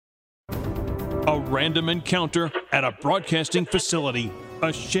A random encounter at a broadcasting facility.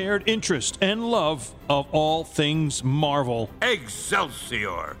 A shared interest and love of all things Marvel.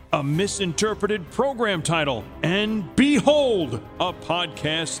 Excelsior! A misinterpreted program title. And behold, a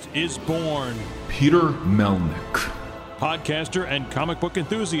podcast is born. Peter Melnick. Podcaster and comic book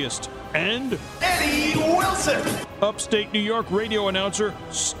enthusiast. And Eddie Wilson! Upstate New York radio announcer,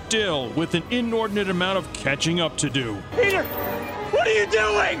 still with an inordinate amount of catching up to do. Peter, what are you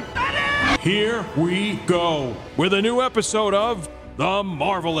doing? Eddie! Here we go with a new episode of The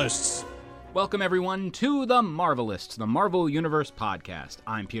Marvelists. Welcome, everyone, to The Marvelists, the Marvel Universe podcast.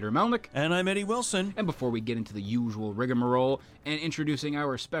 I'm Peter Melnick. And I'm Eddie Wilson. And before we get into the usual rigmarole and introducing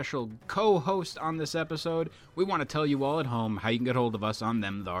our special co-host on this episode, we want to tell you all at home how you can get hold of us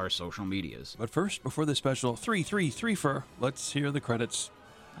on our social medias. But first, before the special 3-3-3-fer, let's hear the credits.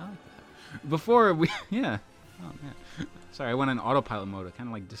 I like that. Before we... Yeah. Oh, man. Sorry, I went on autopilot mode. I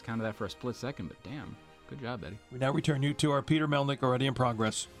kind of discounted that for a split second, but damn. Good job, Eddie. We now return you to our Peter Melnick already in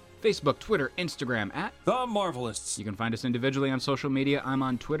progress. Facebook, Twitter, Instagram at The Marvelists. You can find us individually on social media. I'm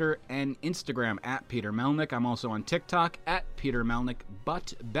on Twitter and Instagram at Peter Melnick. I'm also on TikTok at Peter Melnick,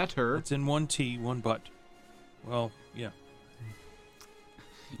 but better. It's in one T, one butt. Well, yeah.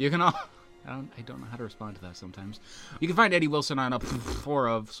 You can all... I don't know how to respond to that sometimes. You can find Eddie Wilson on up 4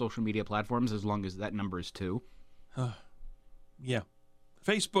 of social media platforms, as long as that number is 2. Yeah.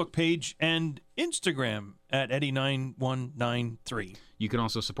 Facebook page and Instagram at Eddie9193. You can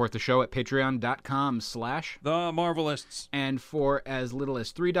also support the show at patreon.com/ The Marvelists. And for as little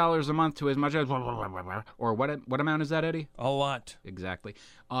as $3 a month to as much as... Or what amount is that, Eddie? A lot. Exactly.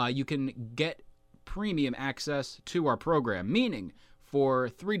 You can get premium access to our program, meaning for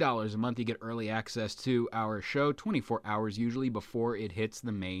 $3 a month you get early access to our show 24 hours usually before it hits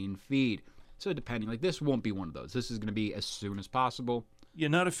the main feed. So depending, this won't be one of those. This is going to be as soon as possible. Yeah,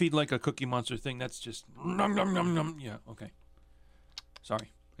 not a feed like a Cookie Monster thing. That's just... Nom, nom, nom, nom. Yeah, okay.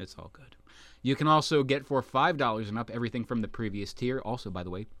 Sorry. It's all good. You can also get for $5 and up everything from the previous tier. Also, by the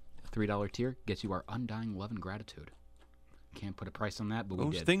way, the $3 tier gets you our undying love and gratitude. Can't put a price on that, but we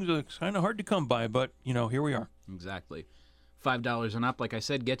did. Those things are kind of hard to come by, but, here we are. Exactly. $5 and up, like I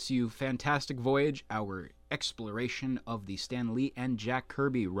said, gets you Fantastic Voyage, our exploration of the Stan Lee and Jack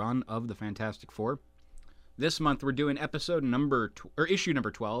Kirby run of the Fantastic Four. This month we're doing issue number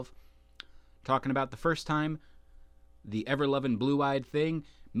 12, talking about the first time the ever-loving blue-eyed thing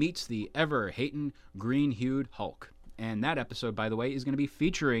meets the ever-hating green-hued Hulk. And that episode, by the way, is going to be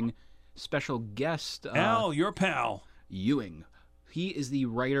featuring special guest... Al, your pal. Ewing. He is the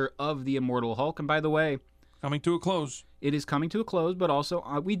writer of The Immortal Hulk, and by the way... Coming to a close. It is coming to a close, but also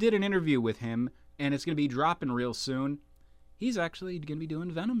we did an interview with him, and it's going to be dropping real soon. He's actually going to be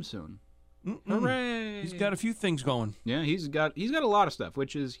doing Venom soon. Hooray! He's got a few things going. Yeah, he's got a lot of stuff,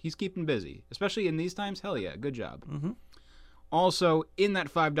 which is he's keeping busy, especially in these times. Hell yeah, good job. Mm-hmm. Also, in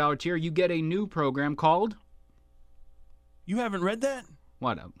that $5 tier, you get a new program called... You haven't read that?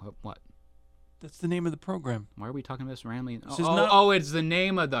 What? That's the name of the program. Why are we talking about this randomly? It's the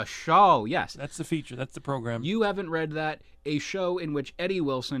name of the show. Yes. That's the feature. That's the program. You haven't read that. A show in which Eddie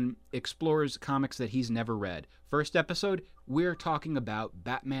Wilson explores comics that he's never read. First episode, we're talking about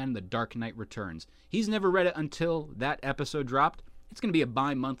Batman: The Dark Knight Returns. He's never read it until that episode dropped. It's going to be a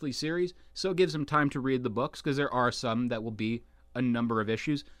bi-monthly series, so it gives him time to read the books, because there are some that will be a number of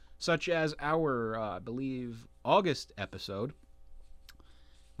issues, such as our, I believe, August episode,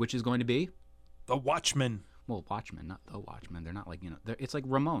 which is going to be... The Watchmen. Well, Watchmen, not The Watchmen. They're not it's like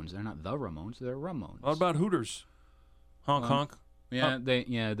Ramones. They're not The Ramones. They're Ramones. What about Hooters? Honk, honk. Yeah,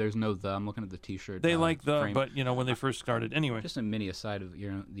 there's no the. I'm looking at the T-shirt. They like the, frame. but, when they first started. Anyway. Just a mini aside of,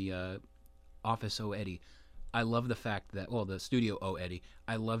 the Office O. Eddie. I love the fact that, the Studio O. Eddie,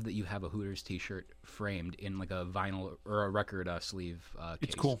 I love that you have a Hooters T-shirt framed in like a vinyl or a record sleeve case.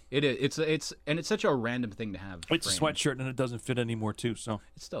 It's cool. It is. It's such a random thing to have. It's framed. A sweatshirt and it doesn't fit anymore too, so.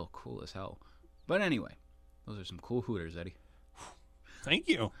 It's still cool as hell. But anyway, those are some cool Hooters, Eddie. Thank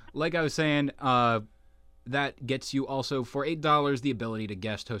you. Like I was saying, that gets you also for $8 the ability to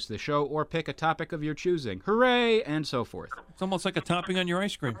guest host the show or pick a topic of your choosing. Hooray! And so forth. It's almost like a topping on your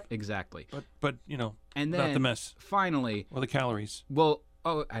ice cream. Exactly. But and without then, the mess. Finally... Or the calories. Well,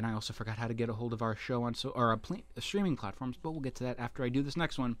 and I also forgot how to get a hold of our show on streaming platforms, but we'll get to that after I do this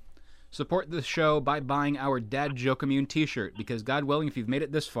next one. Support the show by buying our Dad Joke Immune t-shirt, because God willing, if you've made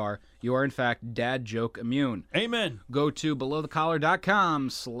it this far, you are in fact Dad Joke Immune. Amen. Go to belowthecollar.com/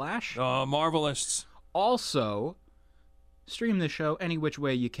 Marvelists. Also, stream the show any which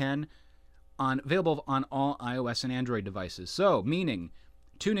way you can, available on all iOS and Android devices. So, meaning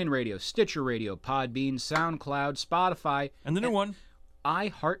TuneIn Radio, Stitcher Radio, Podbean, SoundCloud, Spotify. And the new one.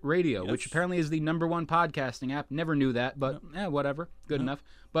 iHeartRadio, which apparently is the #1 podcasting app. Never knew that, but whatever. Good enough.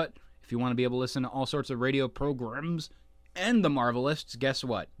 But if you want to be able to listen to all sorts of radio programs and the Marvelists, guess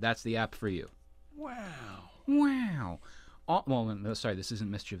what? That's the app for you. Wow. Sorry, this isn't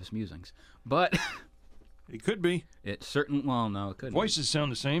Mischievous Musings, but It could be. it certainly. Well, no, it couldn't. Voices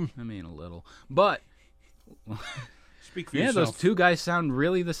sound the same. I mean, a little, but Speak for yeah, yourself. those two guys sound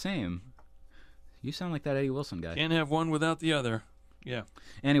really the same. You sound like that Eddie Wilson guy. Can't have one without the other. Yeah.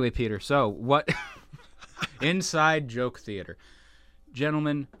 Anyway, Peter, so what? Inside Joke Theater.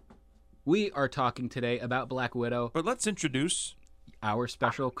 Gentlemen, we are talking today about Black Widow. But let's introduce Our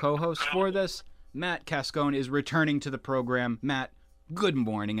special co-host for this, Matt Cascone, is returning to the program. Matt, good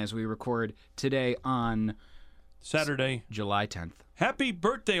morning as we record today on Saturday, July 10th. Happy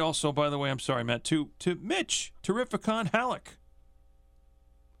birthday also, by the way, I'm sorry, Matt, to Mitch Terrificon Halleck.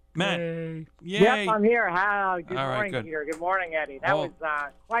 Matt, yay. Yep, I'm here. Good All right, morning, good. Peter. Good morning, Eddie. That Well-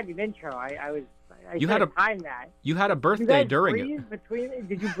 was quite an intro. I You had couldn't a- time that. You had a Did you birthday guys during breathe it. between?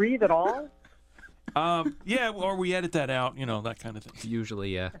 Did you breathe at all? Yeah, or we edit that out, that kind of thing.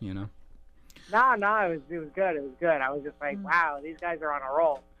 Usually, yeah, No, it was good. It was good. I was just like, wow, these guys are on a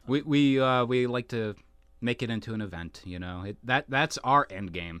roll. We like to make it into an event, That's our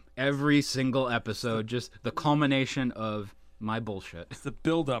end game. Every single episode, just the culmination of my bullshit. It's the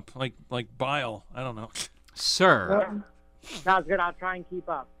build-up, like bile. I don't know. Sir. Sounds good. I'll try and keep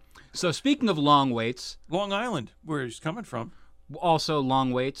up. So speaking of long waits, Long Island, where he's coming from. also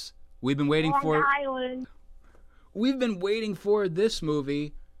long waits, we've been waiting Long for Island. We've been waiting for this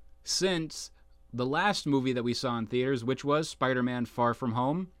movie since the last movie that we saw in theaters, which was Spider-Man Far From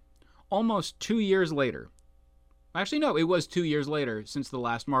Home, almost 2 years later. Actually, no, it was 2 years later since the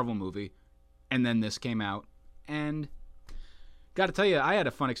last Marvel movie, and then this came out. And got to tell you, I had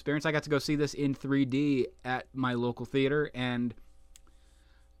a fun experience. I got to go see this in 3D at my local theater, and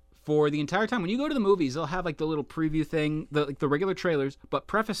for the entire time, when you go to the movies, they'll have like the little preview thing, the regular trailers, but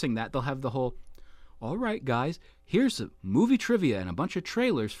prefacing that, they'll have the whole, all right, guys, here's a movie trivia and a bunch of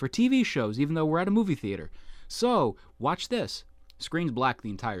trailers for TV shows, even though we're at a movie theater. So, watch this. Screen's black the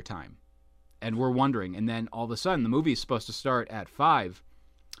entire time. And we're wondering, and then all of a sudden, the movie's supposed to start at 5.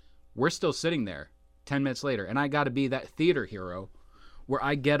 We're still sitting there 10 minutes later, and I got to be that theater hero where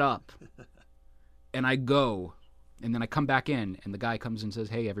I get up and I go, and then I come back in, and the guy comes and says,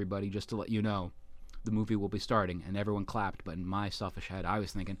 hey, everybody, just to let you know, the movie will be starting, and everyone clapped, but in my selfish head, I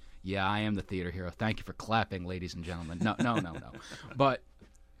was thinking, yeah, I am the theater hero. Thank you for clapping, ladies and gentlemen. No. But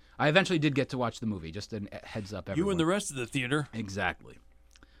I eventually did get to watch the movie, just a heads up, everyone. You and the rest of the theater. Exactly.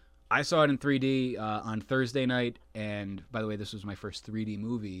 I saw it in 3D on Thursday night, and by the way, this was my first 3D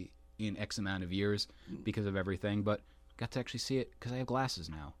movie in X amount of years because of everything, but got to actually see it because I have glasses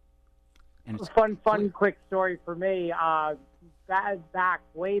now. And it's Fun, quick story for me.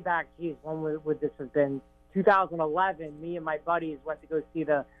 Way back, geez, when would this have been? 2011, me and my buddies went to go see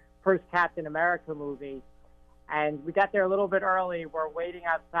the first Captain America movie, and we got there a little bit early. We're waiting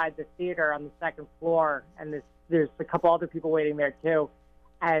outside the theater on the second floor, and there's a couple other people waiting there too.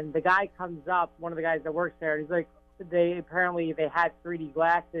 And the guy comes up, one of the guys that works there, and he's like, they had 3D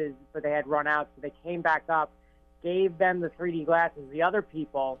glasses, but they had run out, so they came back up, gave them the 3D glasses, the other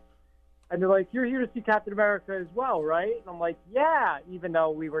people, and they're like, you're here to see Captain America as well, right? And I'm like, yeah, even though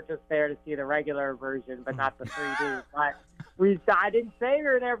we were just there to see the regular version, but not the 3D. But I didn't say we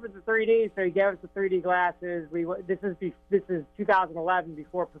were there for the 3D, so he gave us the 3D glasses. This is 2011,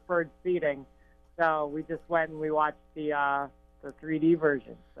 before preferred seating, so we just went and we watched the 3D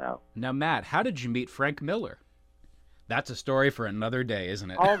version. So Now, Matt, how did you meet Frank Miller? That's a story for another day,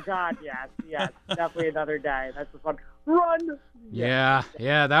 isn't it? Oh God, yes, definitely another day. That's a fun run. Yeah,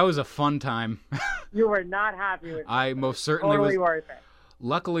 that was a fun time. You were not happy with. I most certainly totally was. worth it.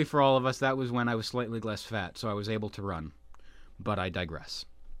 Luckily for all of us, that was when I was slightly less fat, so I was able to run. But I digress.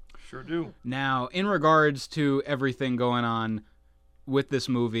 Sure do. Now, in regards to everything going on with this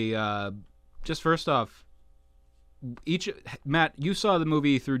movie, just first off, Matt, you saw the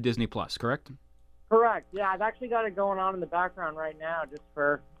movie through Disney Plus, correct? Correct. Yeah, I've actually got it going on in the background right now, just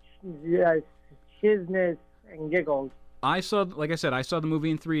for shizness and giggles. Like I said, I saw the movie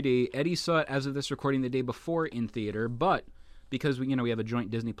in 3D. Eddie saw it as of this recording the day before in theater, but because we have a joint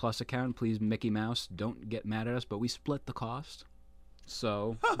Disney Plus account, please, Mickey Mouse, don't get mad at us, but we split the cost.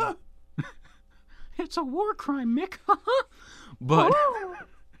 So it's a war crime, Mick.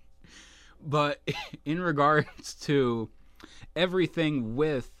 But in regards to everything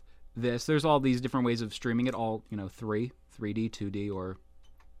with this, there's all these different ways of streaming it, all 3D, 2D, or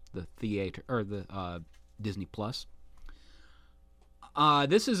the theater or the Disney Plus.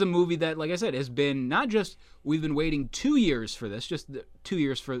 This is a movie that, like I said, has been not just we've been waiting 2 years for this, just 2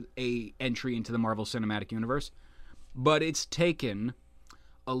 years for a entry into the Marvel Cinematic Universe, but it's taken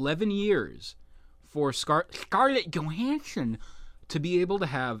 11 years for Scarlett Johansson to be able to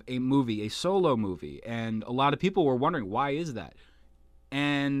have a movie, a solo movie, and a lot of people were wondering, why is that?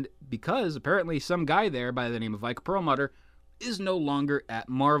 And because apparently some guy there by the name of Ike Perlmutter is no longer at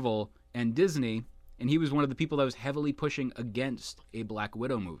Marvel and Disney, and he was one of the people that was heavily pushing against a Black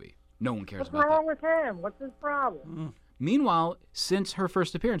Widow movie. No one cares about that. What's wrong with him? What's his problem? Meanwhile, since her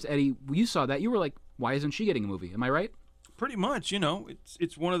first appearance, Eddie, you saw that. You were like, why isn't she getting a movie? Am I right? Pretty much,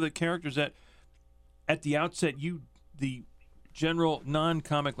 it's one of the characters that at the outset the general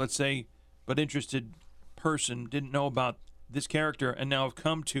non-comic, let's say, but interested person didn't know about this character and now have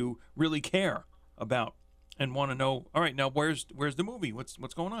come to really care about and want to know, all right, now where's the movie? What's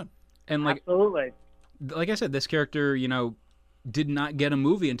going on? And Absolutely. Like I said, this character, did not get a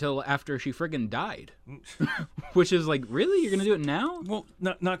movie until after she friggin' died. Which is like, really? You're going to do it now? Well,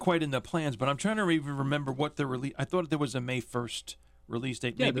 not quite in the plans, but I'm trying to even remember what the release. I thought there was a May 1st release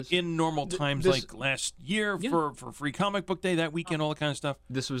date. Yeah, maybe in normal times, like last year for Free Comic Book Day, that weekend, all that kind of stuff.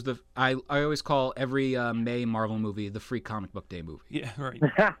 This was I always call every May Marvel movie the Free Comic Book Day movie. Yeah, right.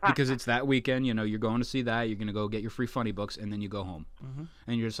 Because it's that weekend, you're going to see that, you're going to go get your free funny books, and then you go home. Mm-hmm.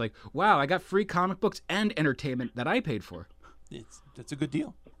 And you're just like, wow, I got free comic books and entertainment that I paid for. That's a good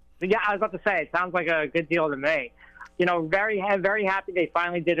deal. Yeah, I was about to say, it sounds like a good deal to me. Very, very happy they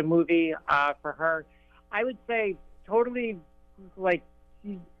finally did a movie for her. I would say totally, like,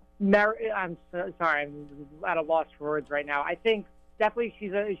 I'm sorry, I'm at a loss for words right now. I think definitely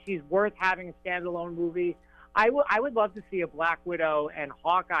she's worth having a standalone movie. I would love to see a Black Widow and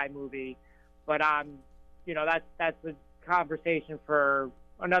Hawkeye movie, but that's a conversation for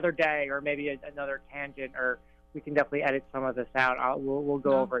another day, or maybe another tangent, or we can definitely edit some of this out. We'll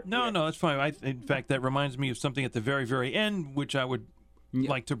go over it. No, that's fine. In fact, that reminds me of something at the very, very end, which I would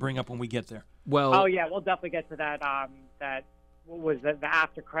like to bring up when we get there. Well, oh yeah, we'll definitely get to that. What was the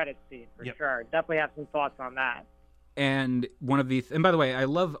after credit scene for sure. Definitely have some thoughts on that. And and by the way, I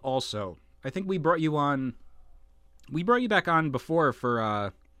love also. I think we brought you back on before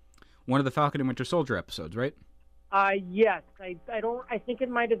for one of the Falcon and Winter Soldier episodes, right? Yes. I think it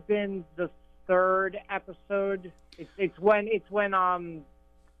might have been the third episode. It's when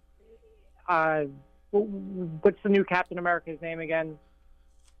what's the new Captain America's name again?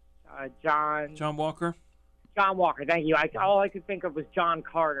 John Walker. John Walker, thank you. All I could think of was John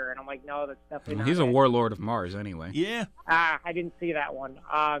Carter, and I'm like, no, that's definitely not. He's a warlord of Mars, anyway. Yeah. I didn't see that one.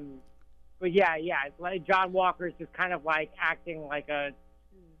 But yeah, it's like John Walker's just kind of like acting like a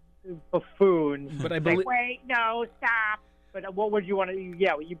buffoon. But I believe. Like, wait, no, stop. But what would you want to?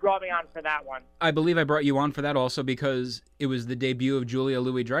 Yeah, you brought me on for that one. I believe I brought you on for that also because it was the debut of Julia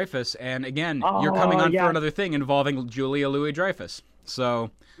Louis-Dreyfus, and again, you're coming on for another thing involving Julia Louis-Dreyfus. So,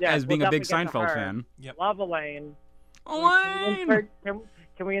 as being a big Seinfeld fan, love Elaine. Elaine. Can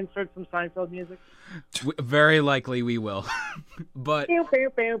we insert some Seinfeld music? Very likely we will. But all right,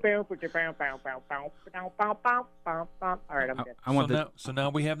 I'm good. So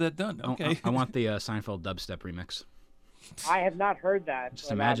now we have that done. Okay. I want the Seinfeld dubstep remix. I have not heard that.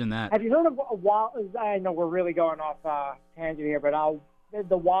 Just imagine that. Have you heard of I know we're really going off tangent here, but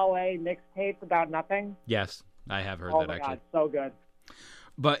the Wale mixtape About Nothing? Yes, I have heard that actually. Oh my God, so good.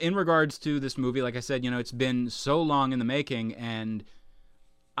 But in regards to this movie, like I said, it's been so long in the making, and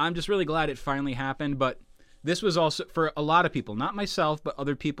I'm just really glad it finally happened. But this was also, for a lot of people, not myself, but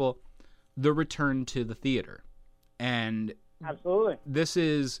other people, the return to the theater. And absolutely, this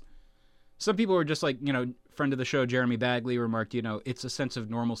is, some people were just like, friend of the show, Jeremy Bagley, remarked, it's a sense of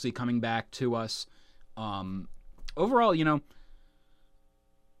normalcy coming back to us. Overall,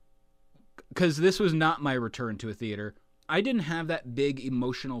 because this was not my return to a theater, I didn't have that big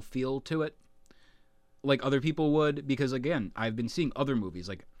emotional feel to it like other people would, because again, I've been seeing other movies.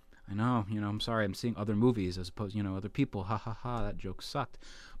 Like, I know, I'm sorry, I'm seeing other movies as opposed, other people. Ha ha ha, that joke sucked.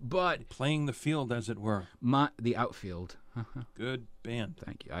 But playing the field, as it were. The outfield. Good band.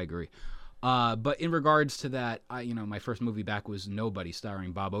 Thank you. I agree. But in regards to that, my first movie back was Nobody,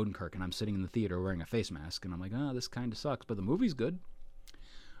 starring Bob Odenkirk, and I'm sitting in the theater wearing a face mask, and I'm like, this kind of sucks, but the movie's good.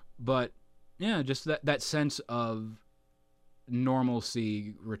 But yeah, just that sense of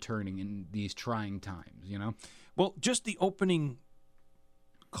normalcy returning in these trying times, Well, just the opening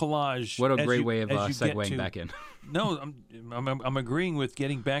collage. What a great way of segueing back in. No, I'm agreeing with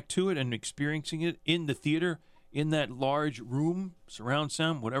getting back to it and experiencing it in the theater, in that large room, surround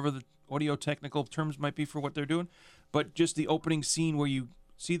sound, whatever the audio technical terms might be for what they're doing. But just the opening scene where you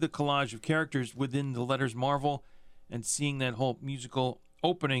see the collage of characters within the letters Marvel, and seeing that whole musical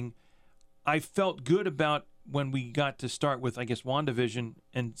opening, I felt good about when we got to start with, I guess, WandaVision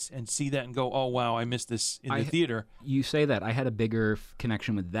and see that and go, oh, wow, I missed this in the theater. You say that. I had a bigger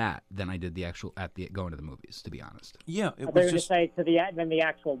connection with that than I did going to the movies, to be honest. Yeah, I it was was going to just... say than the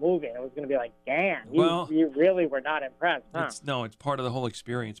actual movie. And it was going to be like, damn, Well, you really were not impressed, huh? It's part of the whole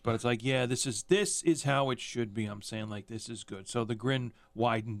experience, but it's like, yeah, this is how it should be. I'm saying, like, this is good. So the grin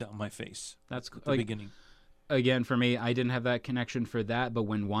widened on my face. That's at the beginning. Again, for me, I didn't have that connection for that, but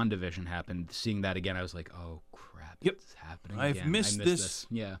when WandaVision happened, seeing that again, I was like, oh, crap, it's happening I've again. missed this.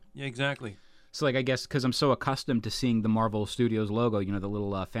 Yeah. Yeah, exactly. So, like, I guess because I'm so accustomed to seeing the Marvel Studios logo, you know, the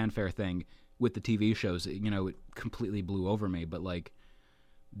little fanfare thing with the TV shows, you know, it completely blew over me. But, like,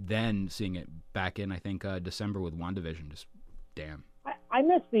 then seeing it back in, I think, December with WandaVision, just damn. I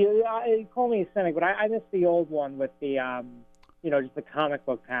miss call me a cynic, but I miss the old one with the, just the comic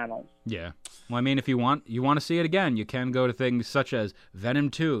book panels. Yeah. Well, I mean, if you want to see it again, you can go to things such as Venom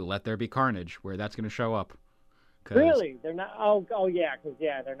 2, Let There Be Carnage, where that's going to show up. Really? They're not? Oh yeah, because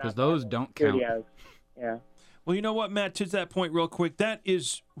they're not. Because those don't count. Studios. Yeah. Well, you know what, Matt? To that point, real quick, that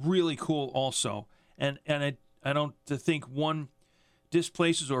is really cool, also, and I don't think one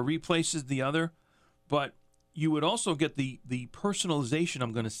displaces or replaces the other, but you would also get the personalization.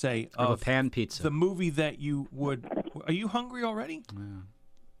 I'm going to say of a pan pizza. The movie that you would. Are you hungry already? Yeah.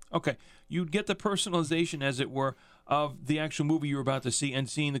 Okay, you'd get the personalization, as it were, of the actual movie you were about to see and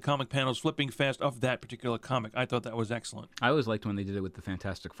seeing the comic panels flipping fast of that particular comic. I thought that was excellent. I always liked when they did it with the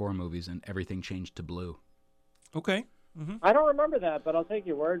Fantastic Four movies and everything changed to blue. Okay. Mm-hmm. I don't remember that, but I'll take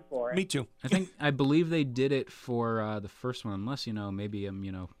your word for it. Me too. I believe they did it for the first one, unless, maybe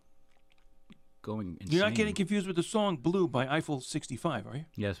I'm, going insane. You're not getting confused with the song Blue by Eiffel 65, are you?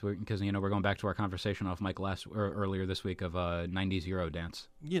 Yes, because we're going back to our conversation off mic earlier this week of 90s Euro dance.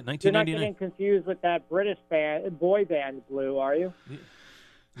 Yeah, 1999. You're not getting confused with that British boy band Blue, are you? Yeah.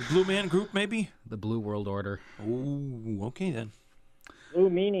 The Blue Man Group, maybe? The Blue World Order. Oh, okay then. Blue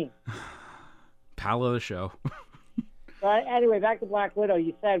Meanie. Pal of the show. Anyway, back to Black Widow.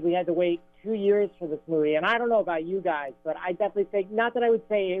 You said we had to wait 2 years for this movie, and I don't know about you guys, but I definitely think, not that I would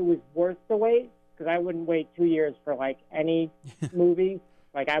say it was worth the wait, because I wouldn't wait 2 years for, like, any movie.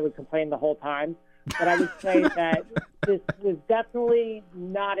 Like, I would complain the whole time. But I would say that this was definitely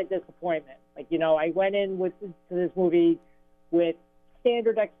not a disappointment. Like, I went in to this movie with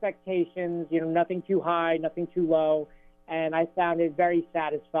standard expectations, nothing too high, nothing too low, and I found it very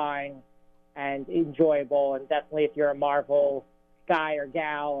satisfying and enjoyable, and definitely if you're a Marvel guy or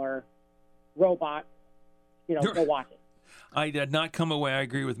gal or robot, go watch it. I did not come away, I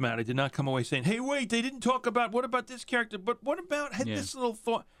agree with Matt, I did not come away saying, hey, wait, they didn't talk about, what about this character, but what about this little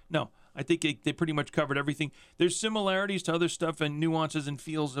thought? No, I think they pretty much covered everything. There's similarities to other stuff and nuances and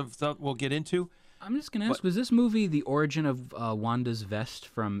feels of thought we'll get into. I'm just going to ask, was this movie the origin of Wanda's vest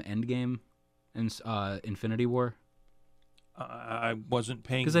from Endgame and Infinity War? I wasn't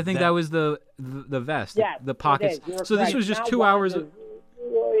paying. Because I think that was the vest, yes, the pockets. So this was just 2 hours.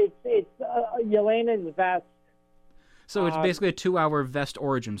 It's Yelena's vest. So it's basically a 2-hour vest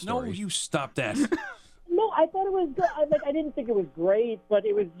origin story. No, you stop that. No, I thought it was good. I didn't think it was great, but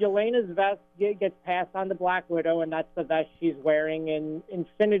it was Yelena's vest gets passed on to Black Widow, and that's the vest she's wearing in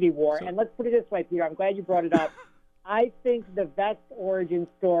Infinity War. And let's put it this way, Peter. I'm glad you brought it up. I think the vest origin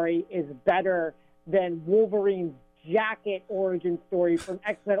story is better than Wolverine's jacket origin story from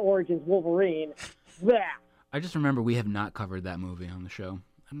X-Men Origins Wolverine. Blech. I just remember we have not covered that movie on the show.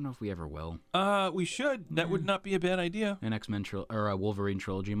 I don't know if we ever will. We should. That would not be a bad idea. An X-Men or a Wolverine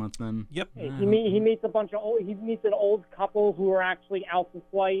trilogy month then. Yep. He meets he meets an old couple who are actually Alpha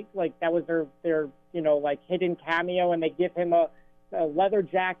Flight. Like that was their like hidden cameo, and they give him a leather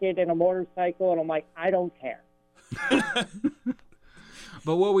jacket and a motorcycle, and I'm like, I don't care.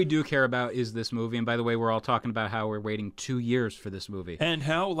 But what we do care about is this movie. And by the way, we're all talking about how we're waiting 2 years for this movie. And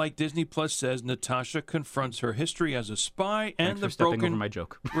how, like Disney Plus says, Natasha confronts her history as a spy and the broken my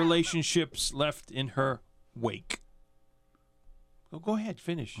joke. relationships left in her wake. Oh, go ahead,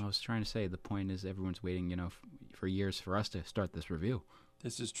 finish. I was trying to say the point is everyone's waiting, for years for us to start this review.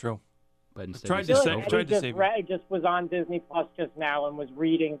 This is true. But instead, tried to save it. I just was on Disney Plus just now and was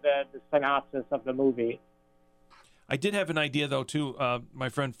reading the synopsis of the movie. I did have an idea, though, too. My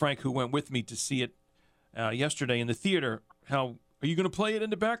friend Frank, who went with me to see it yesterday in the theater, are you going to play it in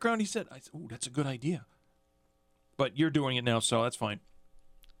the background? He said, "Oh, that's a good idea." But you're doing it now, so that's fine.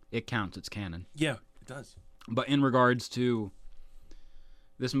 It counts. It's canon. Yeah, it does. But in regards to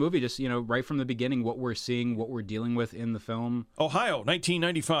this movie, just, right from the beginning, what we're seeing, what we're dealing with in the film. Ohio,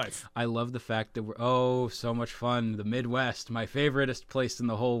 1995. I love the fact that so much fun. The Midwest, my favoriteest place in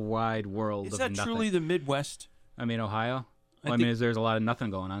the whole wide world. Is that truly the Midwest? I mean, Ohio. Well, I think mean, there's a lot of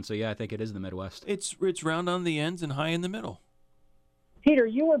nothing going on, so yeah, I think it is the Midwest. it's round on the ends and high in the middle. Peter,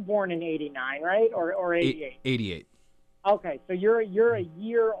 you were born in '89, right, or '88? 88. Okay, so you're a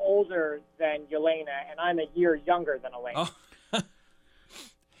year older than Yelena, and I'm a year younger than Elena. Oh.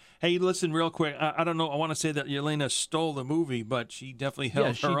 Hey, listen, real quick. I don't know. I want to say that Yelena stole the movie, but she definitely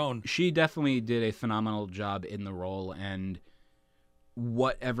held her own. She definitely did a phenomenal job in the role, and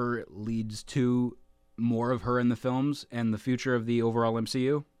whatever leads to more of her in the films and the future of the overall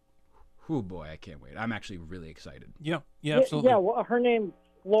MCU, oh boy, I can't wait. I'm actually really excited. Yeah, absolutely. Yeah, well, her name's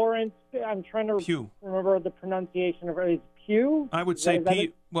Florence. I'm trying to Pugh. remember the pronunciation of her. Is Pugh? I would say Is that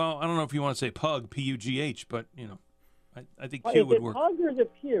P. Well, I don't know if you want to say Pug, P-U-G-H, but I think Is Q would it work. Pug or is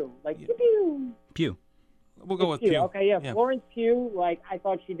it Pugh? Like Yeah. Pew. Pew. We'll go with Pugh. Pew. Okay, yeah, Florence Pugh. Like I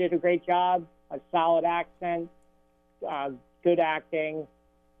thought she did a great job. A solid accent, good acting.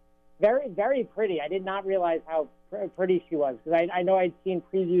 Very, very pretty. I did not realize how pretty she was because I know I'd seen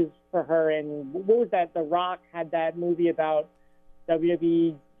previews for her and what was that? The Rock had that movie about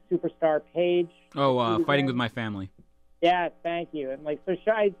WWE superstar Paige. Oh, Fighting with My Family. Yeah, thank you. And like, so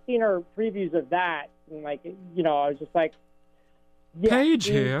I'd seen her previews of that, and like, I was just like, yeah, Paige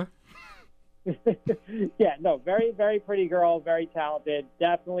here. yeah, no, very, very pretty girl, very talented.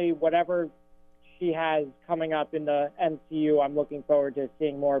 Definitely, whatever she has coming up in the MCU, I'm looking forward to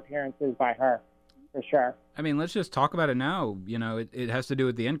seeing more appearances by her, for sure. I mean, let's just talk about it now. It has to do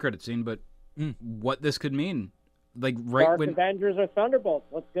with the end credit scene, but what this could mean. Like Dark Avengers or Thunderbolts,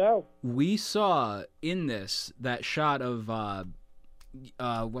 let's go. We saw in this that shot of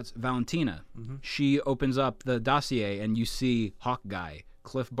Valentina. Mm-hmm. She opens up the dossier and you see Hawkeye,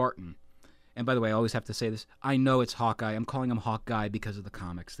 Cliff Barton. And by the way, I always have to say this. I know it's Hawkeye. I'm calling him Hawkeye because of the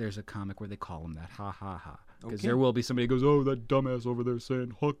comics. There's a comic where they call him that. Ha, ha, ha. Because there will be somebody who goes, oh, that dumbass over there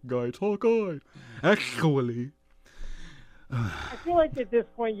saying Hawkeye. It's Hawkeye. Actually. I feel like at this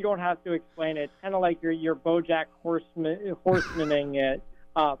point you don't have to explain it. It's kind of like your BoJack Horsemaning it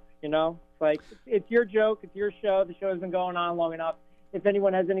up, It's like, it's your joke. It's your show. The show has been going on long enough. If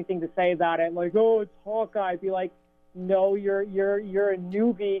anyone has anything to say about it, like, oh, it's Hawkeye, be like, no, you're a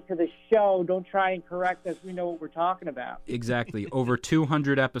newbie to the show. Don't try and correct us. We know what we're talking about. Exactly. Over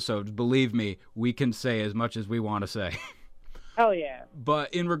 200 episodes. Believe me, we can say as much as we want to say. Hell yeah.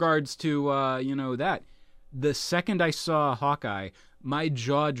 But in regards to, that, the second I saw Hawkeye, my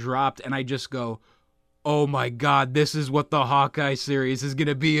jaw dropped and I just go, oh my God, this is what the Hawkeye series is going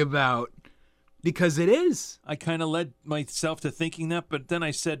to be about. Because it is. I kind of led myself to thinking that, but then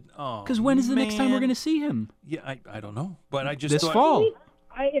I said, oh, because when is the next time we're going to see him? Yeah, I don't know. But I just this thought, fall.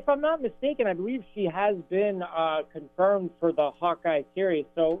 If I'm not mistaken, I believe she has been confirmed for the Hawkeye series.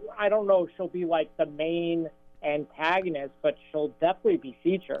 So I don't know if she'll be like the main antagonist, but she'll definitely be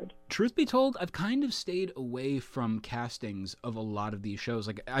featured. Truth be told, I've kind of stayed away from castings of a lot of these shows.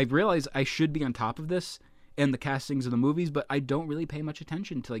 Like, I realize I should be on top of this and the castings of the movies, but I don't really pay much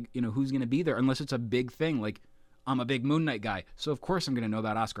attention to, who's going to be there unless it's a big thing. Like, I'm a big Moon Knight guy, so of course I'm going to know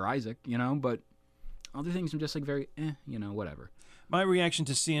about Oscar Isaac, but other things I'm just like very, whatever. My reaction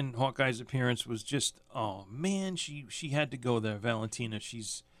to seeing Hawkeye's appearance was just, oh man, she had to go there, Valentina.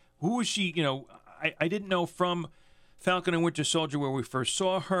 Who is she? I didn't know from Falcon and Winter Soldier where we first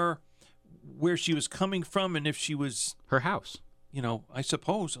saw her, where she was coming from, and if she was her house. I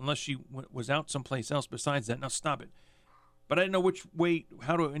suppose, unless she was out someplace else besides that. Now, stop it. But I didn't know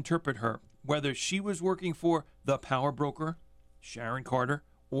how to interpret her, whether she was working for the power broker, Sharon Carter,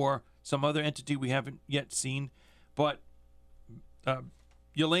 or some other entity we haven't yet seen. But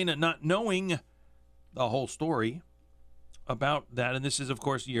Yelena, not knowing the whole story about that, and this is, of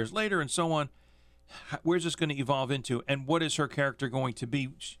course, years later and so on, where's this going to evolve into, and what is her character going to be?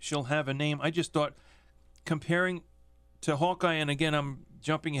 She'll have a name. I just thought, comparing to Hawkeye, and again, I'm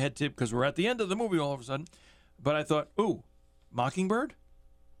jumping ahead to because we're at the end of the movie all of a sudden, but I thought, ooh, Mockingbird?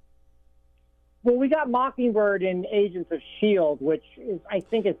 Well, we got Mockingbird in Agents of S.H.I.E.L.D., which I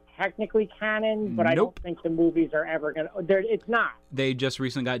think is technically canon, but I don't think the movies are ever going to... It's not. They just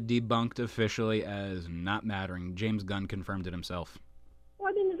recently got debunked officially as not mattering. James Gunn confirmed it himself.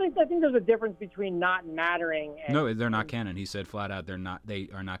 Well, I think there's a difference between not mattering and... No, they're not canon. He said flat out they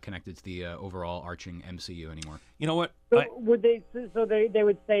are not connected to the overall arching MCU anymore. You know what? So they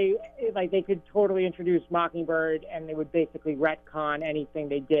would say, like, they could totally introduce Mockingbird and they would basically retcon anything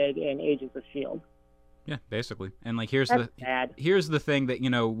they did in Agents of S.H.I.E.L.D. Yeah, basically. And like here's That's the bad. here's the thing that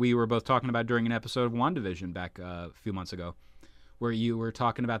we were both talking about during an episode of WandaVision back a few months ago, where you were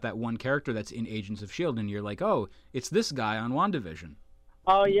talking about that one character that's in Agents of S.H.I.E.L.D. and you're like, oh, it's this guy on WandaVision.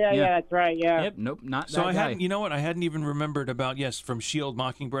 Oh yeah, Yeah. that's right. Yeah. Yep, nope, not So that I guy. hadn't, you know what? I hadn't even remembered about from Shield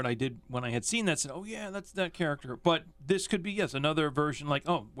Mockingbird. I did when I had seen that. Said, oh yeah, that's that character. But this could be another version. Like,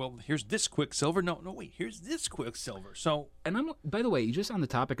 oh well, here's this Quicksilver. No, wait, here's this Quicksilver. So And I'm, by the way, just on the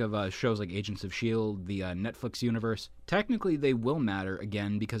topic of shows like Agents of S.H.I.E.L.D., the Netflix universe, technically they will matter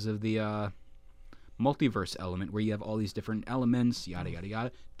again because of the multiverse element where you have all these different elements, yada, yada,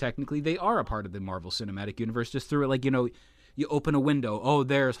 yada. Technically they are a part of the Marvel Cinematic Universe just through it, like, you open a window, oh,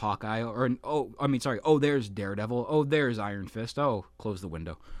 there's Hawkeye, oh, there's Daredevil, oh, there's Iron Fist, oh, close the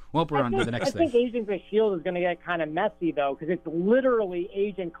window. Well, we're on to the next I think thing. Agents of S.H.I.E.L.D. is going to get kind of messy, though, because it's literally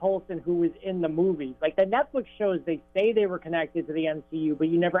Agent Coulson who was in the movies. Like, the Netflix shows, they say they were connected to the MCU, but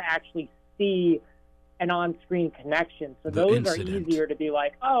you never actually see an on-screen connection. So The those incident. are easier to be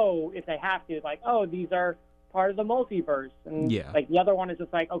like, oh, if they have to, like, oh, these are part of the multiverse. And, Yeah. like, the other one is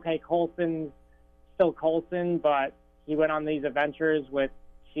just like, okay, Coulson's still Coulson, but he went on these adventures with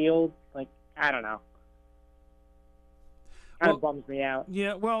S.H.I.E.L.D. Like, I don't know. Kind of bums me out.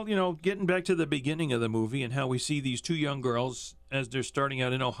 yeah, well, getting back to the beginning of the movie and how we see these two young girls as they're starting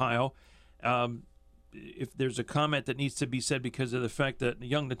out in Ohio. If there's a comment that needs to be said because of the fact that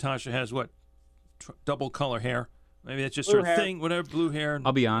young Natasha has double color hair. Maybe that's just Blue her hair. thing. Whatever, blue hair. And,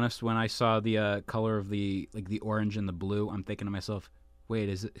 I'll be honest, when I saw the color of the orange and the blue, I'm thinking to myself, wait,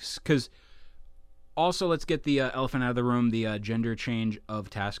 is it, because also let's get the elephant out of the room, the gender change of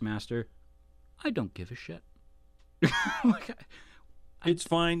Taskmaster. I don't give a shit. Like, it's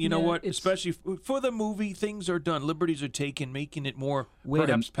fine. You know Yeah, what? it's- Especially for the movie, things are done. Liberties are taken, making it more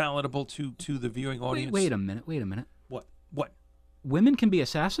perhaps palatable to the viewing audience. wait a minute. What? Women can be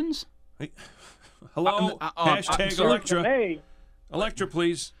assassins? Hey, hello? I'm Hashtag sorry. Electra. Hey, Electra,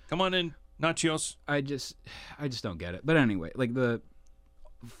 please. Come on in. Nachos. I just don't get it. But anyway, like the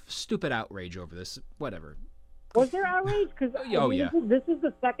stupid outrage over this, whatever. was there outrage? Because Oh, yeah. this is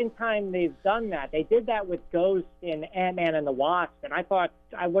the second time they've done that. They did that with Ghost in Ant-Man and the Wasp, and I thought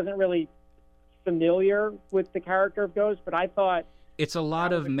I wasn't really familiar with the character of Ghost, but I thought It's a lot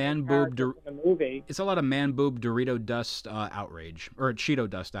that of was a man good boob. character for the movie. It's a lot of man boob Dorito dust outrage or Cheeto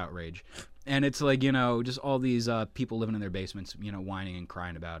dust outrage, and it's like just all these people living in their basements, whining and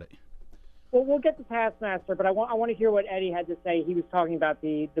crying about it. Well, we'll get to Taskmaster, but I want to hear what Eddie had to say. He was talking about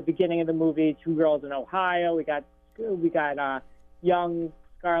the beginning of the movie, two girls in Ohio. We got young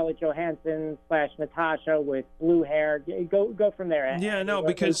Scarlett Johansson / Natasha with blue hair. Go from there. Eddie. Yeah, no, What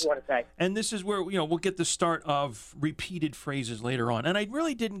because do you want to say? and this is where we'll get the start of repeated phrases later on, and I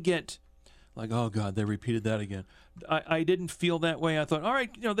really didn't get like, oh God, they repeated that again. I didn't feel that way. I thought, all right,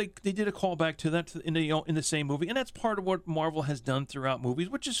 they did a callback to that in the same movie, and that's part of what Marvel has done throughout movies,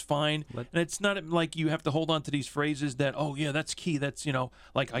 which is fine. And it's not like you have to hold on to these phrases that, oh yeah, that's key. That's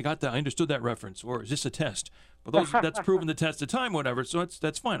like I understood that reference, or is this a test? But that's proven the test of time, whatever. So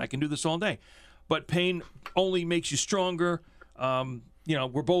that's fine. I can do this all day. But pain only makes you stronger.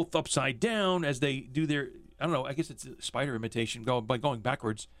 We're both upside down as they do their. I don't know. I guess it's a spider imitation by going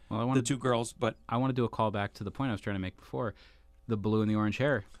backwards. Well, the two girls, but I want to do a callback to the point I was trying to make before, the blue and the orange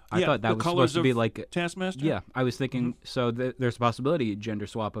hair. I yeah, thought the that was colors supposed to be of like Taskmaster. Yeah, I was thinking. So there's a possibility gender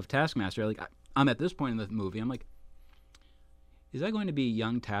swap of Taskmaster. Like I'm at this point in the movie, I'm like, is that going to be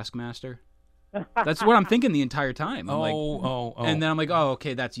young Taskmaster? That's what I'm thinking the entire time. I'm like, and then I'm like, oh,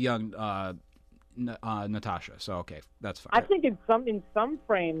 okay, that's young Natasha. So okay, that's fine. I think in some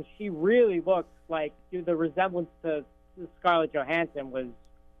frames she really looks like the resemblance to Scarlett Johansson was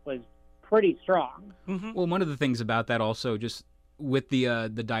pretty strong. Well, one of the things about that also, just with the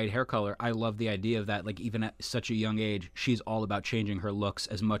dyed hair color, I love the idea of that. Like even at such a young age, she's all about changing her looks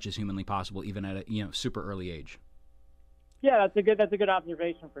as much as humanly possible, even at a super early age. Yeah, that's a good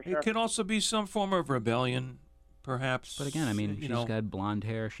observation for sure. It could also be some form of rebellion, perhaps. But again, I mean, she's got blonde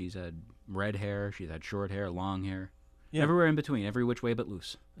hair, she's had red hair, she's had short hair, long hair, Yeah. everywhere in between, every which way but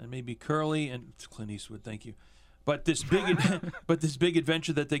loose. and maybe curly and Clint Eastwood. Thank you. But this big, this big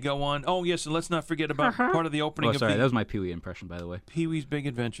adventure that they go on. Oh yes, and let's not forget about part of the opening Oh, sorry, of that was my Pee-wee impression, by the way. Pee-wee's Big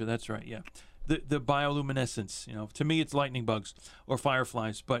Adventure. That's right. Yeah, the bioluminescence. To me, it's lightning bugs or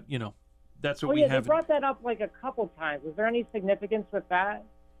fireflies. But that's what we they have. brought that up like a couple times. Was there any significance with that?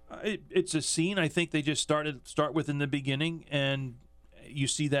 It's a scene. I think they just start with in the beginning, and you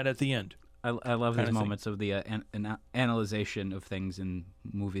see that at the end. I love Kinda these thing. moments of the analyzation of things in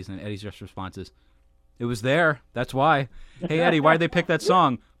movies, and Eddie's just responses. It was there. That's why. Hey, Eddie, why'd they pick that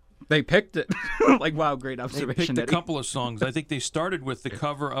song? They picked it. Like, wow, great They observation, picked a Eddie. couple of songs. I think they started with the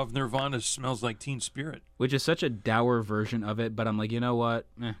cover of Nirvana's "Smells Like Teen Spirit," Which is such a dour version of it, but I'm like, you know what?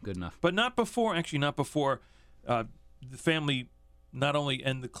 Good enough. but not before. Actually, not before the family. Not only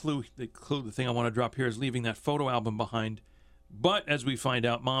and the thing I want to drop here is leaving that photo album behind But as we find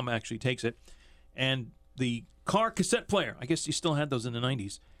out, Mom actually takes it. And the car cassette player, I guess you still had those in the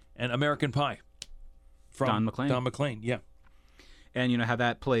 90s, and American Pie from Don McLean, yeah. And you know how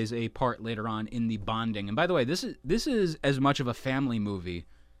that plays a part later on in the bonding. And by the way, this is as much of a family movie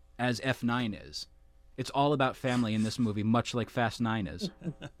as F9 is. It's all about family in this movie, much like Fast 9 is.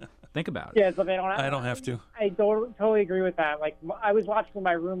 Think about it. Yeah, so they I don't have to. I totally agree with that. Like, I was watching with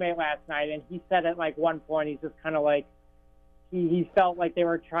my roommate last night, and he said at like one point, he's just kind of like, he felt like they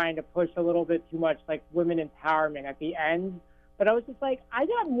were trying to push a little bit too much, like women empowerment at the end. But I was just like, I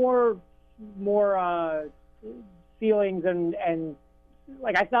got more feelings and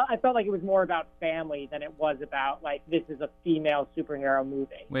like I felt like it was more about family than it was about like this is a female superhero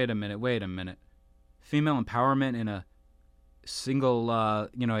movie. Wait a minute. Female empowerment in a single, a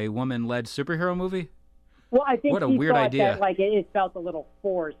woman-led superhero movie? Well, I think what a he weird thought idea. That, like it felt a little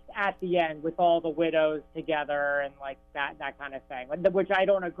forced at the end with all the widows together and like that kind of thing, which I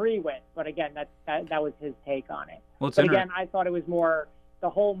don't agree with. But again, that was his take on it. Well, but again, I thought it was more the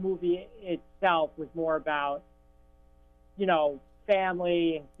whole movie itself was more about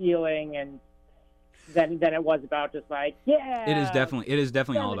family and healing and than it was about just like It is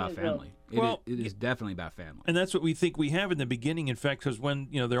definitely all about family. It is definitely about family. And that's what we think we have in the beginning, in fact, because when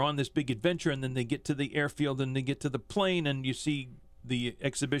they're on this big adventure and then they get to the airfield and they get to the plane and you see the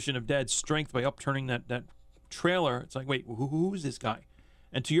exhibition of Dad's strength by upturning that trailer. It's like, wait, who is this guy?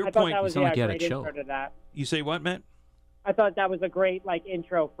 And to your point, that was, you sound like you had a great chill. intro to that. You say what, Matt? I thought that was a great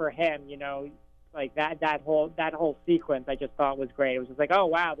intro for him. Like that whole sequence. I just thought was great. It was just like, oh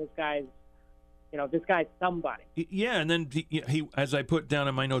wow, this guy's somebody. Yeah, and then he, as I put down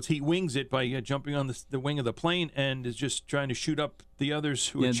in my notes, he wings it by jumping on the wing of the plane and is just trying to shoot up the others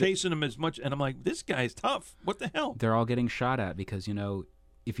who are chasing him as much. And I'm like, this guy's tough. What the hell? They're all getting shot at because,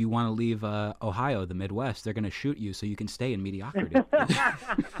 if you want to leave Ohio, the Midwest, they're going to shoot you so you can stay in mediocrity.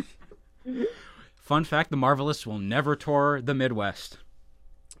 Fun fact, the Marvelists will never tour the Midwest.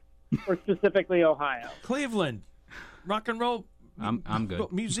 Or specifically Ohio. Cleveland. Rock and Roll I'm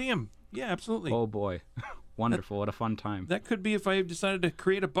good. Museum. Yeah, absolutely. Oh boy, wonderful! What a fun time. That could be if I decided to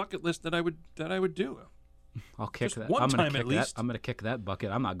create a bucket list that I would do. I'll kick Just that. one I'm gonna time kick at least. I'm gonna kick that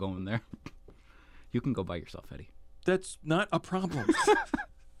bucket. I'm not going there. You can go by yourself, Eddie. That's not a problem.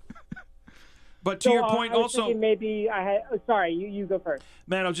 But to your point, I was also thinking maybe I had. Oh, sorry, you go first.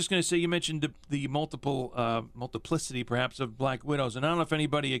 Matt, I was just going to say you mentioned the multiplicity, perhaps, of Black Widows, and I don't know if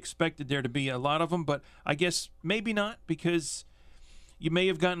anybody expected there to be a lot of them, but I guess maybe not, because you may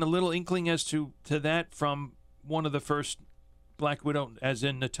have gotten a little inkling as to that from one of the first Black Widow, as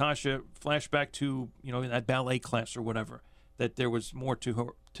in Natasha, flashback to in that ballet class or whatever, that there was more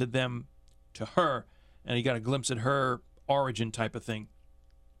to her, and you got a glimpse at her origin type of thing.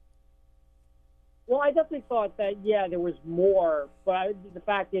 Well, I definitely thought that, there was more, but the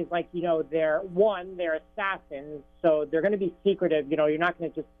fact is, they're assassins, so they're going to be secretive. You're not going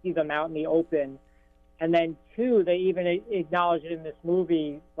to just see them out in the open. And then, two, they even acknowledge it in this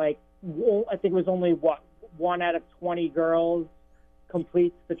movie, I think it was only, 1 out of 20 girls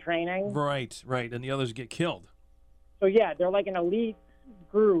completes the training. Right, and the others get killed. So, they're like an elite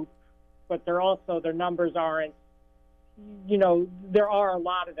group, but their numbers aren't, there are a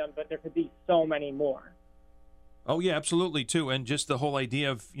lot of them, but there could be so many more. Oh yeah, absolutely too. And just the whole idea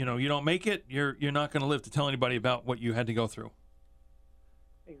of you don't make it, you're not going to live to tell anybody about what you had to go through.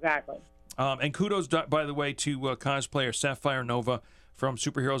 Exactly. And kudos, by the way, to cosplayer Sapphire Nova from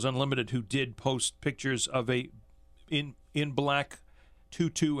Superheroes Unlimited, who did post pictures of a in black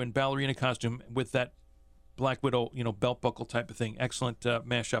tutu and ballerina costume with that Black Widow belt buckle type of thing. Excellent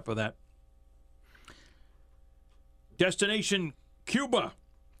mashup of that. Destination Cuba.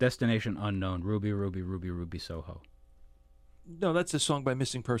 Destination Unknown. Ruby, Ruby, Ruby, Ruby, Soho. No, that's a song by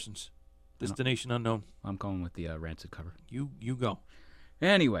Missing Persons. Destination Unknown. I'm going with the Rancid cover. You go.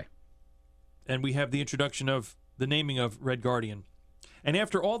 Anyway. And we have the introduction of the naming of Red Guardian. And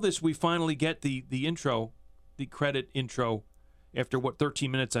after all this, we finally get the intro, the credit intro, after 13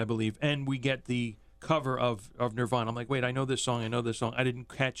 minutes, I believe. And we get the cover of Nirvana. I'm like, wait, I know this song. I didn't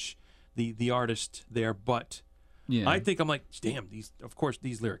catch the artist there, but... Yeah. I think I'm like, damn, these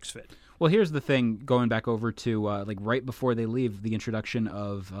lyrics fit. Well, here's the thing, going back over to right before they leave, the introduction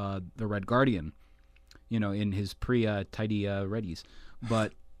of the Red Guardian, in his pre-tidy readies.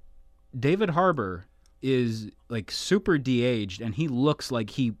 But David Harbour is super de-aged, and he looks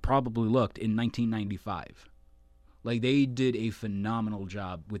like he probably looked in 1995. They did a phenomenal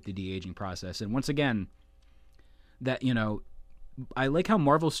job with the de-aging process. And once again, that, I like how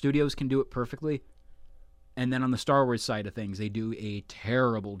Marvel Studios can do it perfectly. And then on the Star Wars side of things, they do a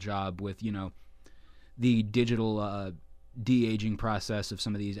terrible job with, the digital de-aging process of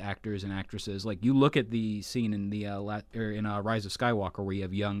some of these actors and actresses. Like, you look at the scene in the Rise of Skywalker where you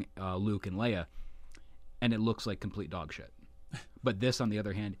have young Luke and Leia, and it looks like complete dog shit. But this, on the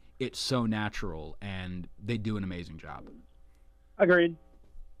other hand, it's so natural, and they do an amazing job. Agreed.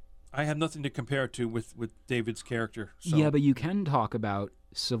 I have nothing to compare it to with David's character. So. Yeah, but you can talk about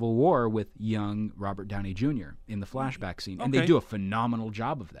Civil War with young Robert Downey Jr. in the flashback scene, and they do a phenomenal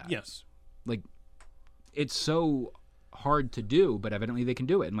job of that. Yes. Like, it's so hard to do, but evidently they can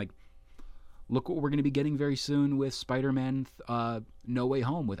do it. And, like, look what we're going to be getting very soon with Spider-Man No Way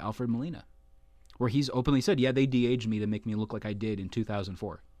Home with Alfred Molina, where he's openly said, yeah, they de-aged me to make me look like I did in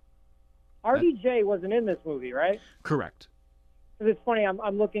 2004. RDJ wasn't in this movie, right? Correct. It's funny.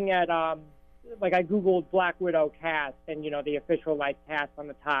 I'm looking at like I googled Black Widow cast, and the official cast on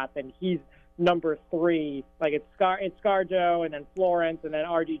the top, and he's number 3. Like it's ScarJo, and then Florence, and then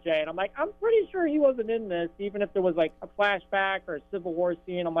RDJ, and I'm like, I'm pretty sure he wasn't in this, even if there was like a flashback or a Civil War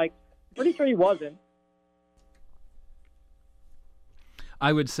scene. I'm like, pretty sure he wasn't.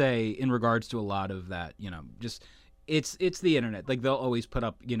 I would say, in regards to a lot of that, just it's the internet. Like, they'll always put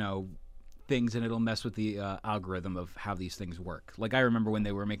up, things, and it'll mess with the algorithm of how these things work. Like, I remember when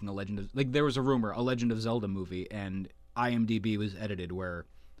they were making there was a rumor, a Legend of Zelda movie, and IMDb was edited where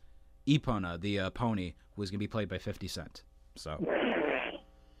Epona, the pony, was going to be played by 50 Cent. So,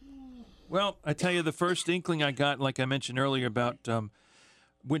 well, I tell you, the first inkling I got, like I mentioned earlier about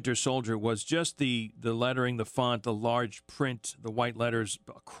Winter Soldier, was just the lettering, the font, the large print, the white letters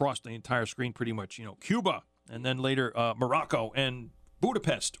across the entire screen, pretty much. Cuba, and then later Morocco and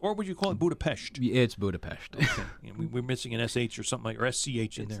Budapest, or would you call it Budapest? It's Budapest. Okay. We're missing an SH or something or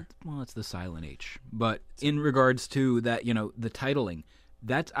SCH in there. Well, it's the silent H. But in regards to that, the titling,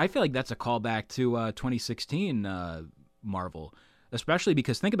 I feel like that's a callback to 2016 Marvel, especially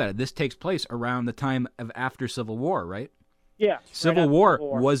because, think about it, this takes place around the time of after Civil War, right? Yeah. Civil War